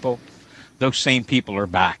those people, those same people are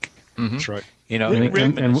back. Mm-hmm. That's right. They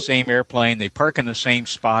come in the same airplane. They park in the same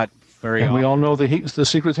spot. And we all know the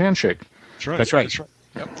secret handshake. That's right. That's right. That's right.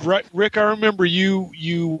 Yep. Right, Rick. I remember you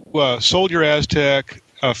sold your Aztec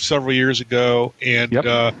several years ago, and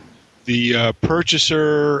the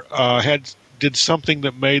purchaser did something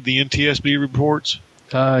that made the NTSB reports.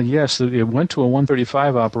 Yes, it went to a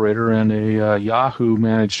 135 operator, and a Yahoo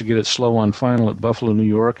managed to get it slow on final at Buffalo, New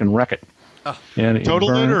York, and wreck it. Oh. And Total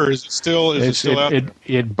it, or is it still out?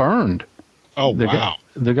 It burned. Oh, wow.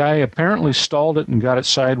 The guy apparently stalled it and got it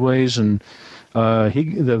sideways, and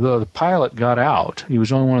the pilot got out. He was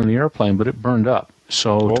the only one in the airplane, but it burned up.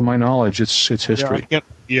 So, to my knowledge, it's history.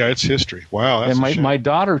 Yeah, it's history. Wow. That's and my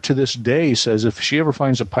daughter to this day says if she ever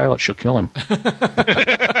finds a pilot, she'll kill him.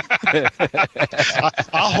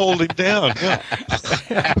 I'll hold him down.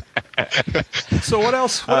 Yeah. So what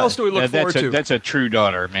else? What else do we look forward to? That's a true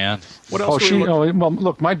daughter, man. What else?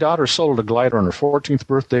 Look, my daughter sold a glider on her 14th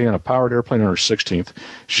birthday and a powered airplane on her 16th.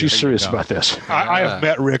 She's serious about this. I have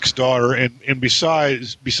met Rick's daughter, and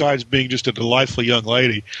besides being just a delightful young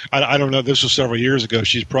lady, I don't know. This was several years ago.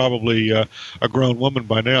 She's probably a grown woman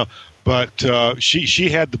by now. But she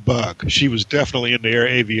had the bug. She was definitely into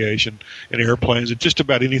aviation and airplanes and just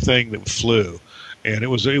about anything that flew. And it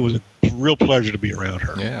was a real pleasure to be around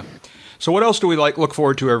her. Yeah. So what else do we look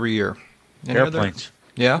forward to every year? Airplanes.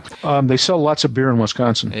 Yeah. They sell lots of beer in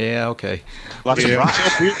Wisconsin. Yeah. Okay. Lots of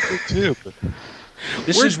rocks. Beer too.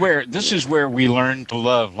 This is where we learn to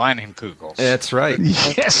love Leinenkugels. That's right.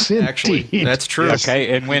 Yes, actually, that's true. Yes.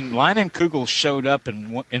 Okay, and when Leinenkugels showed up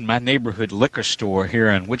in my neighborhood liquor store here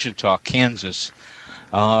in Wichita, Kansas,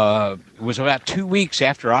 it was about 2 weeks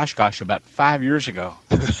after Oshkosh, about 5 years ago,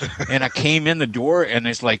 and I came in the door and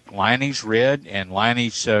it's like Leine's Red and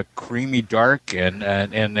Leine's Creamy Dark and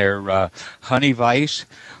their Honey Vice,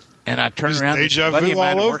 and I turned around and deja buddy vu of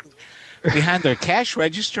mine all over. worked behind the cash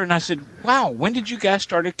register, and I said, "Wow, when did you guys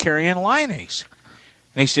started carrying Leine's?"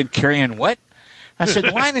 And he said, "Carrying what?" I said,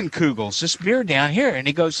 "Leinenkugels, this beer down here." And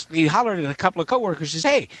he hollered at a couple of coworkers and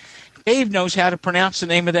says, "Hey, Dave knows how to pronounce the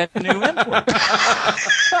name of that new import."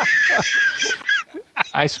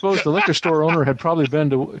 I suppose the liquor store owner had probably been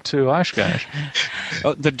to Oshkosh.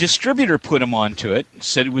 The distributor put him onto it.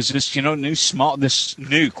 Said it was this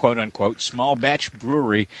new quote unquote small batch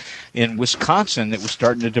brewery in Wisconsin that was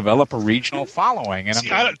starting to develop a regional following. And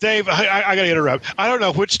Dave, I got to interrupt. I don't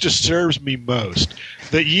know which disturbs me most: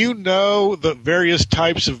 that the various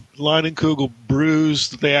types of Leinenkugel brews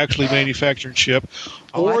that they actually manufacture and ship,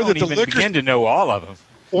 or that the liquor begin to know all of them.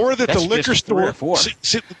 Or that That's the liquor just 3 or 4.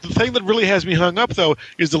 See, the thing that really has me hung up, though,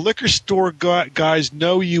 is the liquor store guys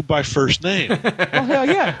know you by first name. Oh, hell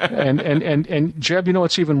yeah. And Jeb, you know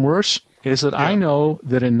what's even worse? Is that I know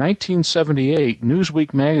that in 1978,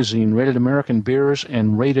 Newsweek magazine rated American beers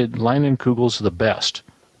and rated Leinenkugels the best.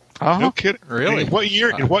 No kidding. Really? In what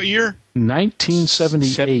year?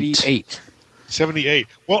 1978. 78.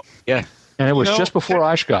 Well, yeah. And it was just before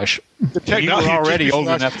Oshkosh. The technology you were already old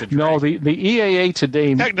enough to drink. No, the EAA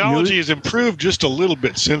today... Technology has improved just a little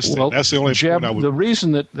bit since then. That's the only Jeb, point I would... The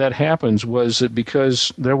reason that happens was that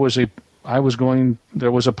because there was a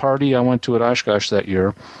party I went to at Oshkosh that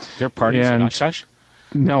year. There parties at Oshkosh?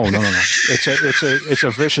 No. It's a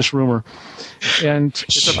vicious rumor. And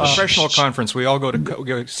it's a professional conference. We all go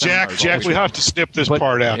to seminars. Jack, we have to snip this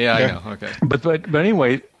part out. Yeah, okay? I know. Okay. But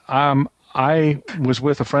anyway, I was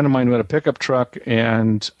with a friend of mine who had a pickup truck,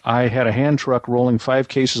 and I had a hand truck rolling 5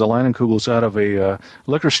 cases of Leinenkugels out of a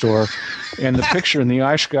liquor store, and the picture in the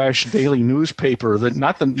Oshkosh Daily newspaper,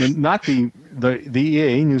 not the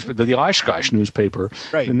EAA newspaper, the Oshkosh newspaper,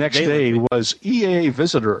 right. The next day was EAA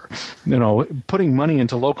visitor, putting money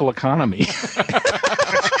into local economy.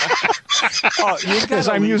 Because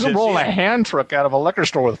I'm rolling a hand truck out of a liquor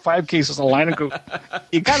store with 5 cases of Leinenkugel.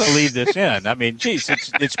 You got to leave this in. I mean, geez,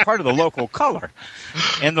 it's part of the local color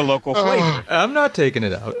and the local flavor. I'm not taking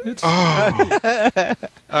it out. It's all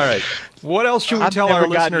right. What else should we tell our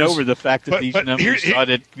listeners? I've never gotten over the fact that these numbers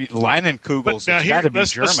started Leinenkugels. It's got to be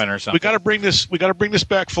German or something. We got to bring this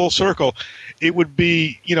back full circle. It would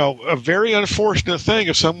be, a very unfortunate thing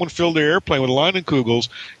if someone filled their airplane with Leinenkugels,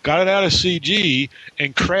 got it out of CG,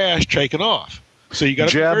 and crashed, taken off. So you got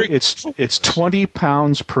to Jeb, it's 20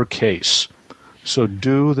 pounds per case. So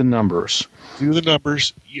do the numbers.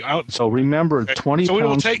 So remember, 20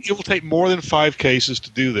 pounds. It will take more than 5 cases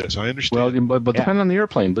to do this. I understand. Well, but depending on the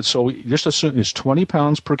airplane. But so just assume it's 20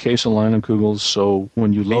 pounds per case of Leinenkugels. So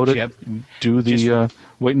when you load it, do the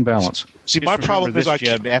weight and balance. See, my problem is I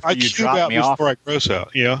cube out before I gross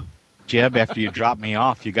out. Yeah. Jeb, after you drop me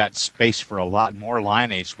off, you got space for a lot more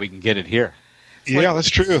Line so we can get it here. That's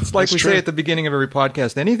true. It's like we say at the beginning of every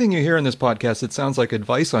podcast. Anything you hear in this podcast, it sounds like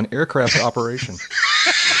advice on aircraft operation.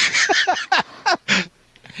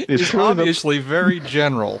 It's obviously very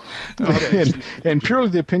general. Okay. and purely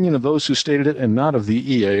the opinion of those who stated it and not of the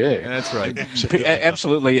EAA. That's right.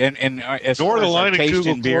 Absolutely. And as nor the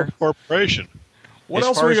Leinenkugel beer Corporation. What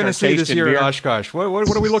else are we going to see this year at Oshkosh? What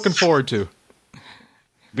are we looking forward to?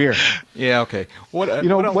 Beer. Yeah, okay. What I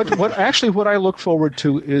look forward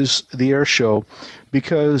to is the air show,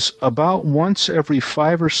 because about once every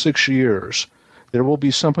 5 or 6 years, there will be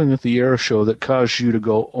something at the air show that causes you to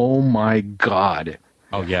go, "Oh my God."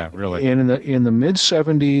 Oh yeah, really. And in the mid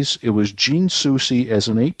 70s, it was Gene Soucy as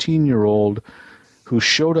an 18-year-old who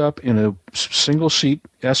showed up in a single seat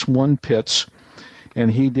S1 Pitts,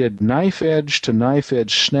 and he did knife edge to knife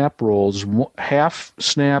edge snap rolls, half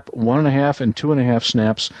snap, 1.5 and 2.5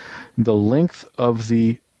 snaps, the length of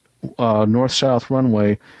the north-south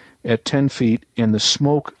runway at 10 feet, and the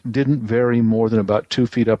smoke didn't vary more than about 2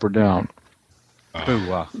 feet up or down.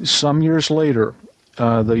 Some years later,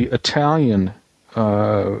 the Italian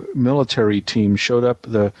military team showed up,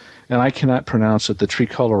 and I cannot pronounce it, the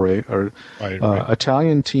Tricolore, or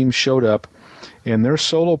Italian team showed up, and their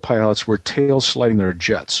solo pilots were tail sliding their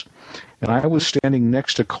jets. And I was standing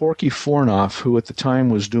next to Corky Fornoff, who at the time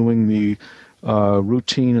was doing the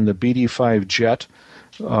routine in the BD-5 jet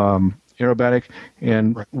aerobatic,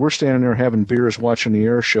 and we're standing there having beers watching the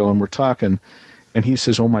air show, and we're talking, and he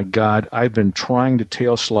says, "Oh my God, I've been trying to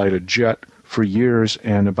tail slide a jet for years,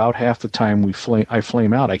 and about half the time I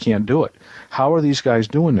flame out. I can't do it. How are these guys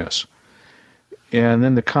doing this?" And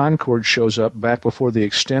then the Concorde shows up back before they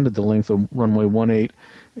extended the length of runway 18,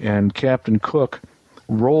 and Captain Cook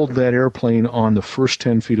rolled that airplane on the first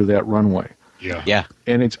 10 feet of that runway. Yeah.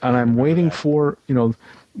 And I'm waiting for,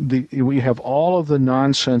 we have all of the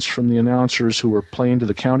nonsense from the announcers who were playing to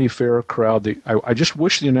the county fair crowd. I just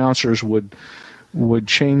wish the announcers would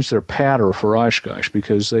change their patter for Oshkosh,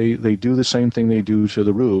 because they do the same thing they do to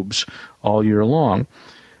the Rubes all year long,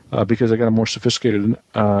 because they got a more sophisticated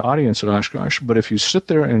audience at Oshkosh. But if you sit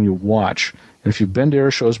there and you watch, and if you've been to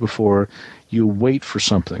air shows before, you wait for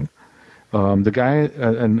something. The guy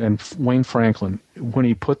and Wayne Franklin, when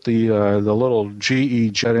he put the little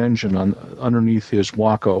GE jet engine underneath his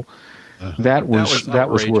Waco, that was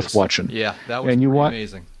worth watching. Yeah, that was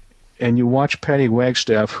amazing. And you watch Patty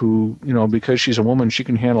Wagstaff, who, because she's a woman, she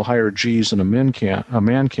can handle higher G's than a man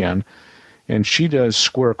can, and she does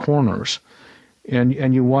square corners.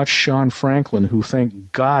 And you watch Sean Franklin, who,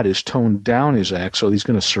 thank God, has toned down his act, so he's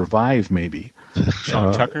going to survive maybe.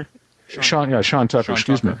 Sean Tucker? Sean Tucker,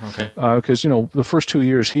 excuse me. Okay. Because, the first 2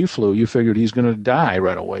 years he flew, you figured he's going to die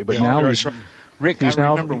right away. But now he's... Rick, I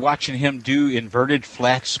remember watching him do inverted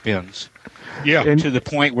flat spins. Yeah. To the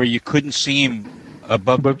point where you couldn't see him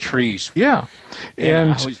above the trees. Yeah.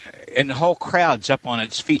 And the whole crowd's up on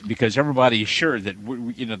its feet, because everybody is sure that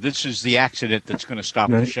this is the accident that's going to stop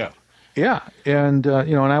the show. Yeah, and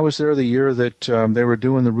and I was there the year that they were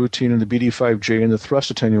doing the routine in the BD-5J, and the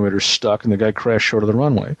thrust attenuator stuck, and the guy crashed short of the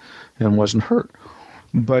runway and wasn't hurt.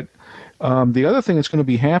 But the other thing that's going to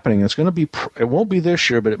be happening, it won't be this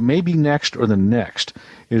year, but it may be next or the next,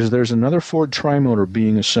 is there's another Ford Trimotor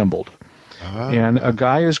being assembled. And a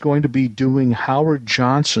guy is going to be doing Howard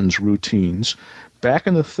Johnson's routines. Back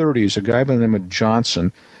in the 30s, a guy by the name of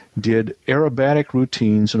Johnson did aerobatic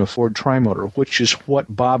routines in a Ford Trimotor, which is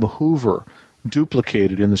what Bob Hoover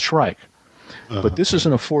duplicated in the Shrike. But this is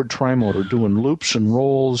in a Ford Trimotor doing loops and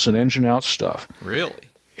rolls and engine out stuff. Really?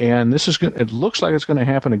 And it looks like it's going to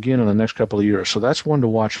happen again in the next couple of years, so that's one to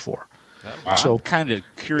watch for. So, I'm kind of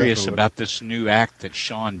curious about this new act that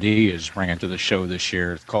Sean D. is bringing to the show this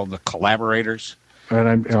year. It's called the Collaborators.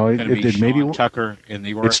 And Sean Tucker in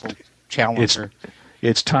the Oracle Challenger.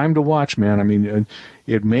 It's time to watch, man. I mean,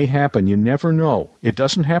 it may happen. You never know. It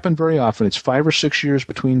doesn't happen very often. It's 5 or 6 years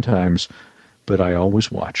between times, but I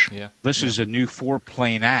always watch. Yeah. This is a new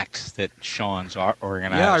 4-plane act that Sean's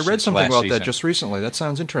organized. Yeah, I read something about season. that just recently. That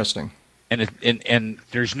sounds interesting. And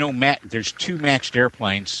there's there's 2 matched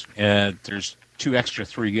airplanes. There's 2 extra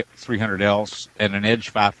 300Ls and an Edge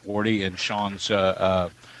 540 and Sean's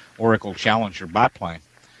Oracle Challenger biplane.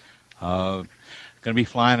 Going to be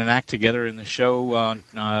flying an act together in the show on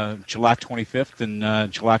July 25th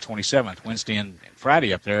and July 27th, Wednesday and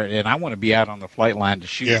Friday up there, and I want to be out on the flight line to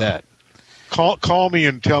shoot that. Call me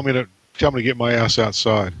and tell me to get my ass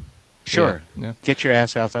outside. Sure. Yeah. Get your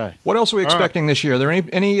ass outside. What else are we expecting this year? Are there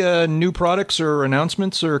any new products or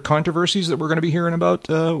announcements or controversies that we're going to be hearing about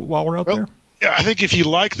while we're out there? Yeah, I think if you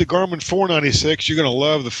like the Garmin 496, you're going to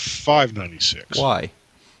love the 596. Why?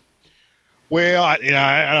 Well,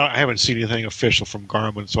 I haven't seen anything official from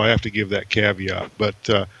Garmin, so I have to give that caveat. But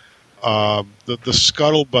the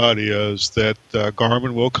scuttlebutt is that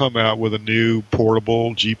Garmin will come out with a new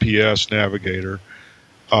portable GPS navigator.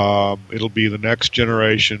 It'll be the next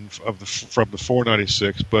generation from the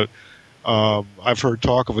 496, but I've heard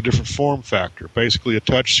talk of a different form factor, basically a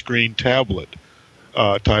touchscreen tablet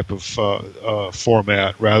type of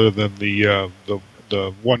format, rather than the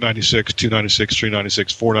 196, 296,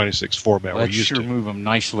 396, 496 format we're That'd used sure to. move them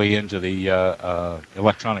nicely into the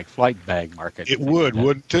electronic flight bag market. It would,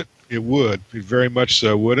 wouldn't it? It would. It very much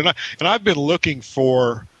so would. And I've been looking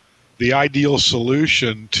for the ideal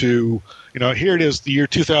solution to, here it is, the year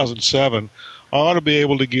 2007. I ought to be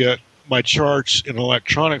able to get my charts in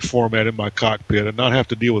electronic format in my cockpit and not have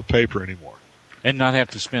to deal with paper anymore. And not have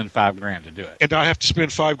to spend $5,000 to do it. And not have to spend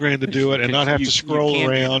 $5,000 to do it, and not have to scroll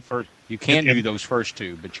around. You can do those first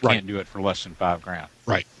 2, but you can't do it for less than $5,000.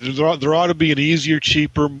 Right. There ought to be an easier,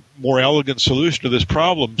 cheaper, more elegant solution to this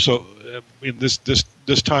problem. So, in this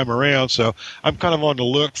time around, so I'm kind of on the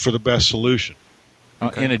look for the best solution.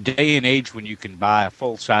 In a day and age when you can buy a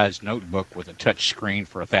full-size notebook with a touch screen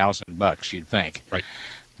for $1,000, you'd think. Right.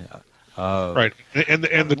 Right. And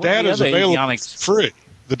the data is available free.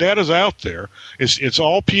 The data's out there. It's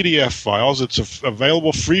all PDF files. It's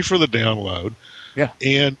available free for the download. Yeah.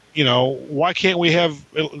 And, why can't we have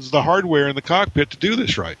the hardware in the cockpit to do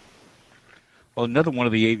this right? Well, another one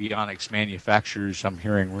of the avionics manufacturers, I'm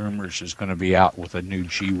hearing rumors, is going to be out with a new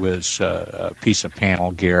GWiz piece of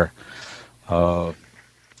panel gear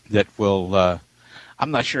that will,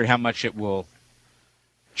 I'm not sure how much it will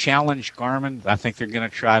challenge Garmin. I think they're going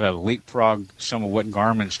to try to leapfrog some of what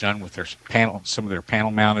Garmin's done with some of their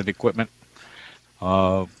panel-mounted equipment.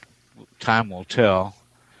 Time will tell.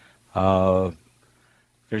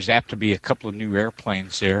 There's apt to be a couple of new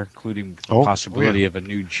airplanes there, including the possibility of a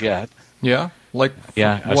new jet. Yeah, can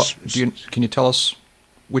you tell us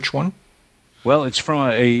which one? Well, it's from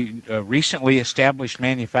a recently established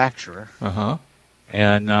manufacturer.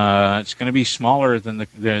 And it's going to be smaller than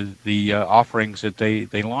the offerings that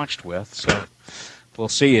they launched with. So we'll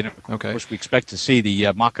see. And of course, we expect to see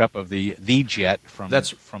the mock-up of the jet from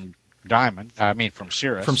Diamond. From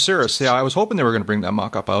Cirrus. From Cirrus. Yeah, I was hoping they were going to bring that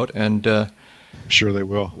mock-up out, and sure they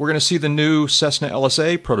will. We're going to see the new Cessna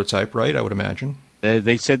LSA prototype, right? I would imagine.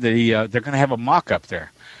 They said that they're going to have a mock-up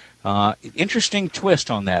there. Interesting twist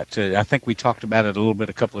on that. I think we talked about it a little bit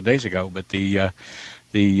a couple of days ago, but the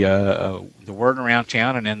word around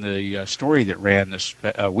town and in the story that ran this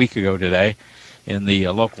a week ago today in the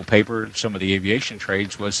local paper and some of the aviation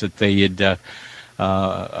trades was that they had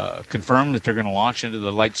confirmed that they're going to launch into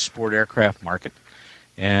the light sport aircraft market,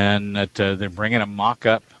 and that they're bringing a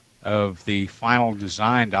mock-up of the final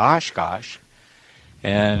design to Oshkosh.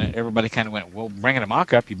 And everybody kind of went, well, bringing a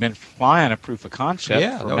mock-up, you've been flying a proof of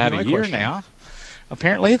concept for about a year now.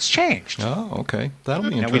 Apparently it's changed. Oh, okay. That'll be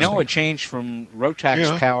interesting. Now, we know it changed from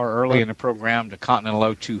Rotax Power early in the program to Continental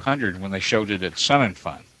O200 when they showed it at Sun and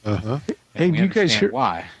Fun. Hey, do you guys hear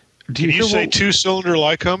why? Did you say two-cylinder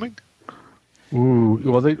Lycoming? Ooh,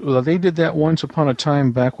 well, they did that once upon a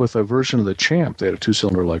time back with a version of the Champ. They had a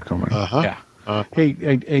two-cylinder Lycoming. Yeah.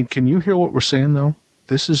 Hey, can you hear what we're saying, though?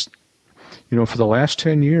 This is, for the last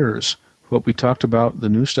 10 years, what we talked about, the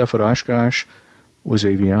new stuff at Oshkosh, was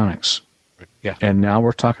avionics. Yeah. And now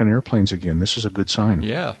we're talking airplanes again. This is a good sign.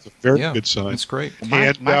 Yeah. It's a very good sign. That's great.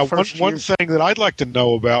 And one thing that I'd like to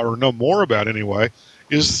know about, or know more about anyway,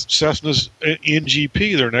 is Cessna's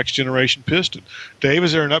NGP, their next generation piston. Dave,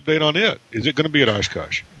 is there an update on it? Is it going to be at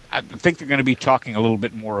Oshkosh? I think they're going to be talking a little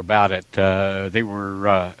bit more about it. They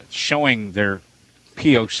were showing their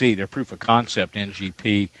POC, their proof of concept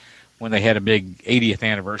NGP, when they had a big 80th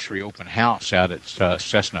anniversary open house out at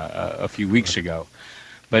Cessna a few weeks ago.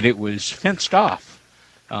 But it was fenced off.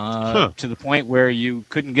 to the point where you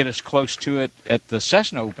couldn't get as close to it at the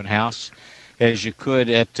Cessna Open House as you could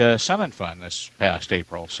at Sun and Fun this past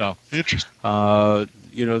April. So, Interesting. The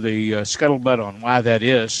scuttlebutt on why that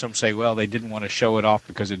is, some say, well, they didn't want to show it off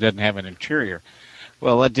because it doesn't have an interior.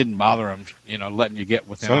 Well, that didn't bother them, letting you get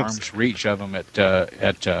within arm's reach of them at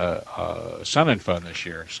Sun and Fun this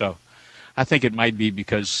year. So I think it might be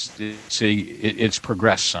because, it's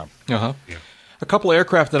progressed some. Uh-huh. Yeah. A couple of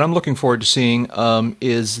aircraft that I'm looking forward to seeing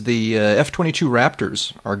is the F-22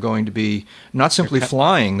 Raptors are going to be not simply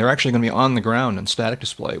flying, they're actually going to be on the ground in static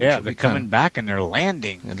display. Yeah, they're coming back and they're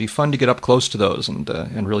landing. It'd be fun to get up close to those and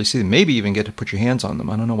really see them. Maybe even get to put your hands on them.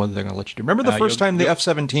 I don't know whether they're going to let you do. Remember the first time the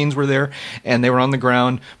F-17s were there and they were on the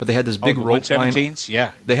ground, but they had this big rope line.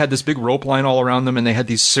 Yeah. They had this big rope line all around them, and they had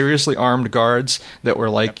these seriously armed guards that were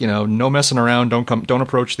like, no messing around, don't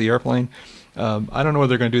approach the airplane. I don't know whether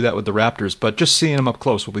they're going to do that with the Raptors, but just seeing them up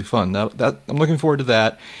close will be fun. That I'm looking forward to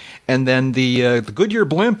that. And then the Goodyear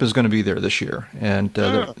blimp is going to be there this year, and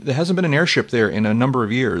there hasn't been an airship there in a number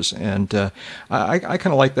of years. And I kind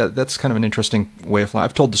of like that. That's kind of an interesting way of flying.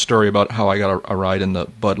 I've told the story about how I got a ride in the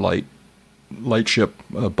Bud Light lightship,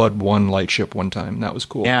 Bud 1 lightship one time. That was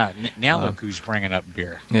cool. Yeah. Now look who's bringing up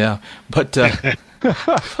beer. Yeah, but.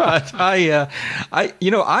 But I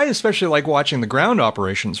especially like watching the ground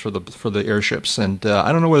operations for the airships, and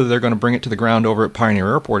I don't know whether they're going to bring it to the ground over at Pioneer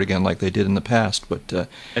Airport again like they did in the past. But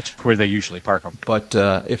that's where they usually park them. But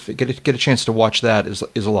if get a chance to watch that is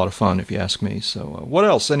a lot of fun, if you ask me. So what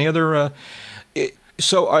else? Any other?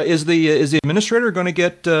 Is the administrator going to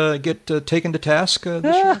get taken to task this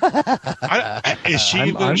year? Is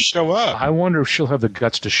she going to show up? I wonder if she'll have the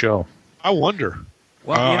guts to show. I wonder.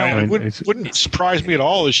 Well, it wouldn't surprise me at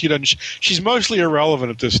all if she doesn't. She's mostly irrelevant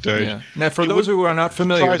at this stage. Yeah. Now, for those who are not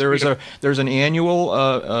familiar, there's an annual,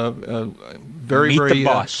 very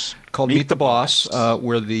boss. Called Meet the Boss,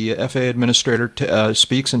 where the FAA administrator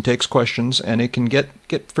speaks and takes questions, and it can get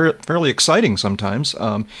fairly exciting sometimes.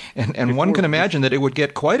 And one can imagine that it would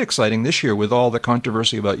get quite exciting this year with all the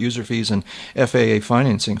controversy about user fees and FAA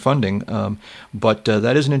funding. But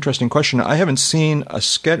that is an interesting question. I haven't seen a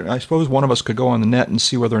schedule. I suppose one of us could go on the net and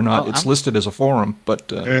see whether or not it's listed as a forum. But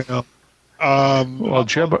Jeb,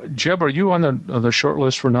 are you on the short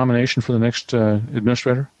list for nomination for the next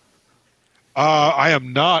administrator? I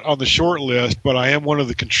am not on the short list, but I am one of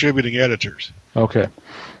the contributing editors. Okay.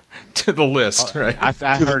 To the list, right? I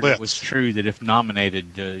heard it was true that if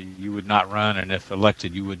nominated, you would not run, and if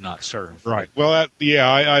elected, you would not serve. Right. Well,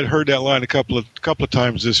 I'd heard that line a couple of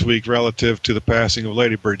times this week relative to the passing of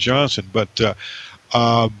Lady Bird Johnson, but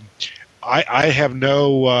I have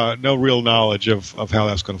no real knowledge of how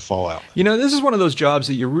that's going to fall out. This is one of those jobs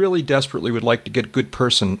that you really desperately would like to get a good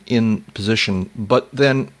person in position, but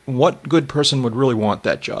then what good person would really want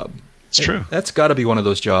that job? It's true. That's got to be one of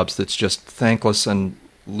those jobs that's just thankless and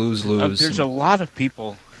lose-lose. There's a lot of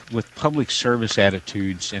people with public service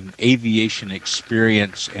attitudes and aviation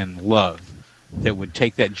experience and love that would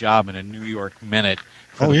take that job in a New York minute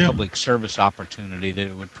for the public service opportunity that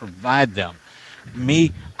it would provide them.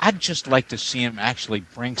 Me, I'd just like to see him actually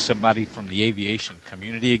bring somebody from the aviation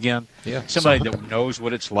community again. Yeah. Somebody that knows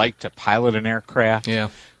what it's like to pilot an aircraft. Yeah.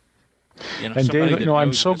 And Dave,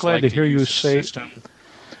 I'm so glad to hear you say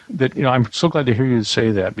that. I'm so glad to hear you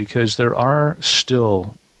say that, because there are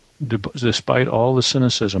still, despite all the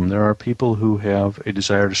cynicism, there are people who have a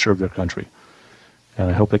desire to serve their country. And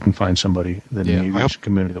I hope they can find somebody in the aviation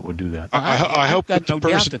community that would do that. I hope that the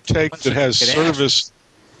person that has service.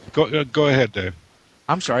 Go ahead, Dave.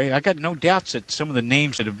 I'm sorry. I got no doubts that some of the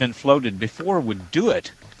names that have been floated before would do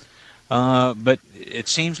it. But it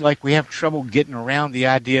seems like we have trouble getting around the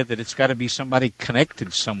idea that it's got to be somebody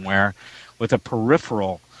connected somewhere with a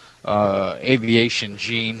peripheral aviation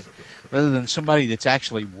gene, rather than somebody that's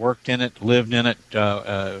actually worked in it, lived in it,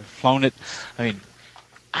 flown it. I mean,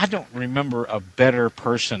 I don't remember a better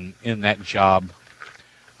person in that job,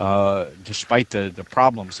 despite the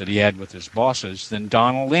problems that he had with his bosses, than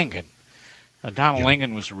Donald Lincoln. Donald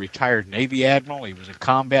Lincoln was a retired Navy admiral. He was a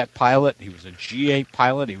combat pilot. He was a GA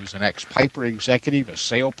pilot. He was an ex-Piper executive, a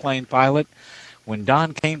sailplane pilot. When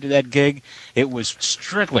Don came to that gig, it was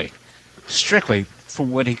strictly for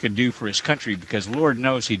what he could do for his country, because Lord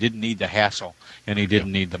knows he didn't need the hassle and he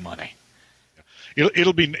didn't need the money. I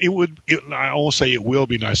won't say it will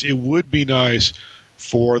be nice. It would be nice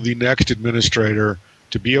for the next administrator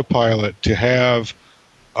to be a pilot, to have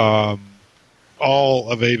all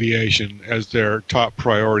of aviation as their top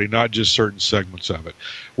priority, not just certain segments of it.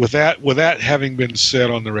 With that having been said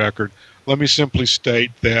on the record, let me simply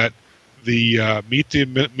state that the Meet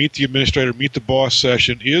the Administrator, Meet the Boss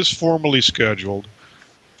session is formally scheduled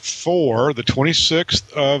for the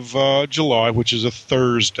 26th of July, which is a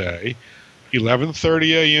Thursday,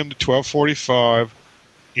 11:30 a.m. to 12:45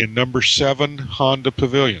 in number 7 Honda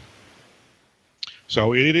Pavilion.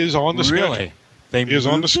 So it is on the schedule. They It is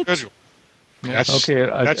on the moved it? schedule. Okay,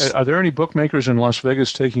 are there any bookmakers in Las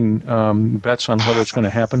Vegas taking bets on whether it's going to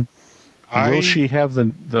happen? Will she have the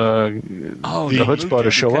chutzpah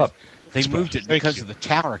to show up? They moved it because of the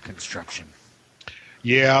tower construction.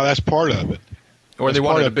 Yeah, that's part of it. Or they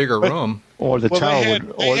wanted a bigger room. Or the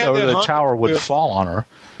tower would fall on her.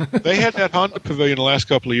 They had that Honda Pavilion the last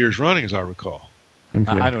couple of years running, as I recall. Okay.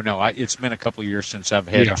 I don't know. It's been a couple of years since I've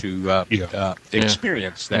had to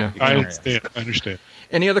experience that. I experience. understand.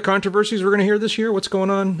 Any other controversies we're going to hear this year? What's going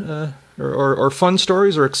on? Or fun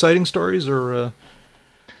stories or exciting stories? Or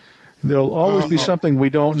there'll always be something we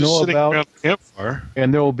don't know about.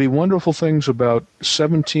 And there will be wonderful things about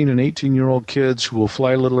 17 and 18-year-old kids who will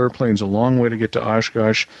fly little airplanes a long way to get to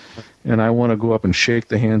Oshkosh. And I want to go up and shake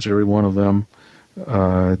the hands of every one of them.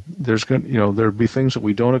 There'll be things that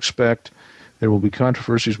we don't expect. There will be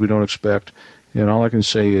controversies we don't expect. And all I can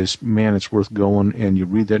say is, man, it's worth going. And you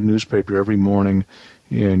read that newspaper every morning,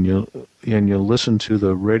 and you listen to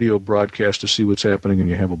the radio broadcast to see what's happening, and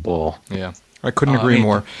you have a ball. Yeah, I couldn't agree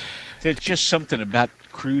more. There's just something about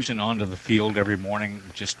cruising onto the field every morning,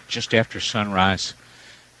 just after sunrise,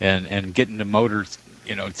 and getting the motor,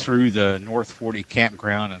 through the North 40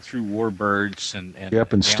 campground and through Warbirds and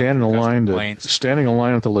standing in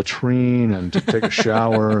line at the latrine and to take a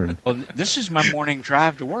shower. And well, this is my morning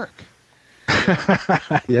drive to work.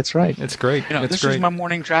 That's right. It's great. This is my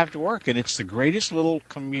morning drive to work, and it's the greatest little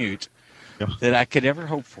commute that I could ever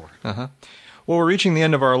hope for. Uh-huh. Well, we're reaching the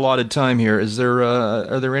end of our allotted time here.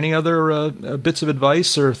 Are there any other bits of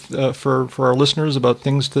advice or for our listeners about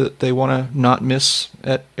things that they want to not miss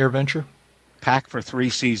at AirVenture? Pack for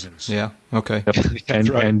 3 seasons. Yeah. Okay. Yep.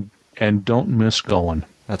 And don't miss going.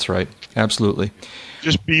 That's right. Absolutely.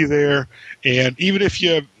 Just be there, and even if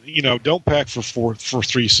you don't pack for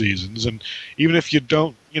 3 seasons, and even if you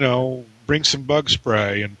don't bring some bug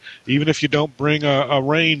spray, and even if you don't bring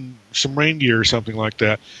some rain gear or something like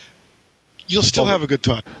that, you'll still have a good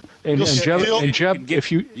time. And Jeb,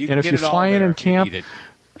 if you fly in and camp.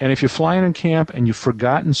 And if you fly in and camp and you've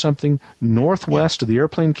forgotten something, northwest of the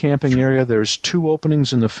airplane camping area, there's 2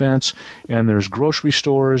 openings in the fence, and there's grocery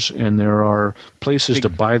stores, and there are places to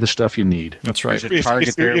buy the stuff you need. That's right. If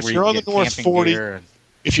you're on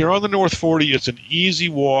the North 40, it's an easy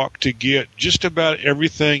walk to get just about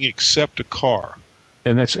everything except a car.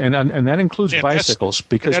 And that includes bicycles,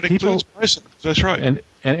 because people. That's right.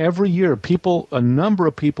 And every year, a number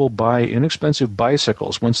of people buy inexpensive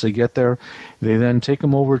bicycles. Once they get there, they then take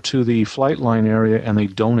them over to the flight line area and they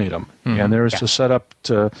donate them. Mm-hmm. And there is a setup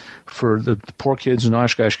for the poor kids in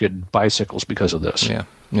Oshkosh get bicycles because of this.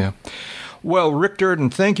 Yeah. Well, Rick Durden,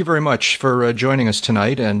 thank you very much for joining us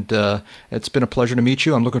tonight, and it's been a pleasure to meet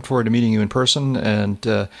you. I'm looking forward to meeting you in person, and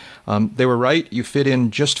they were right. You fit in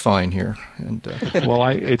just fine here. And well,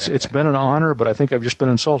 it's been an honor, but I think I've just been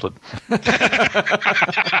insulted. No,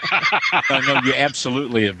 you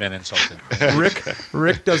absolutely have been insulted.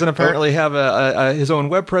 Rick doesn't apparently have his own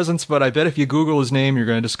web presence, but I bet if you Google his name, you're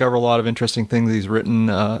going to discover a lot of interesting things he's written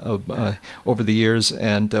over the years,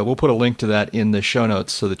 and we'll put a link to that in the show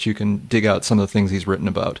notes so that you can dig out some of the things he's written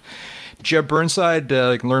about. Jeb Burnside,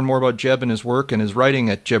 you can learn more about Jeb and his work and his writing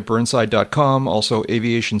at jebburnside.com, also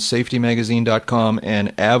aviationsafetymagazine.com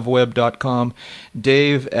and avweb.com.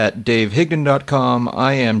 Dave at davehigdon.com.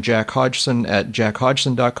 I am Jack Hodgson at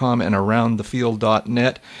jackhodgson.com and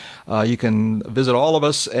aroundthefield.net. You can visit all of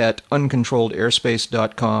us at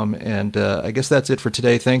uncontrolledairspace.com. And I guess that's it for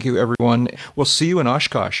today. Thank you, everyone. We'll see you in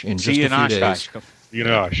Oshkosh in just a few days. See you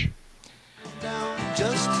in Oshkosh.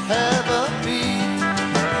 Just have a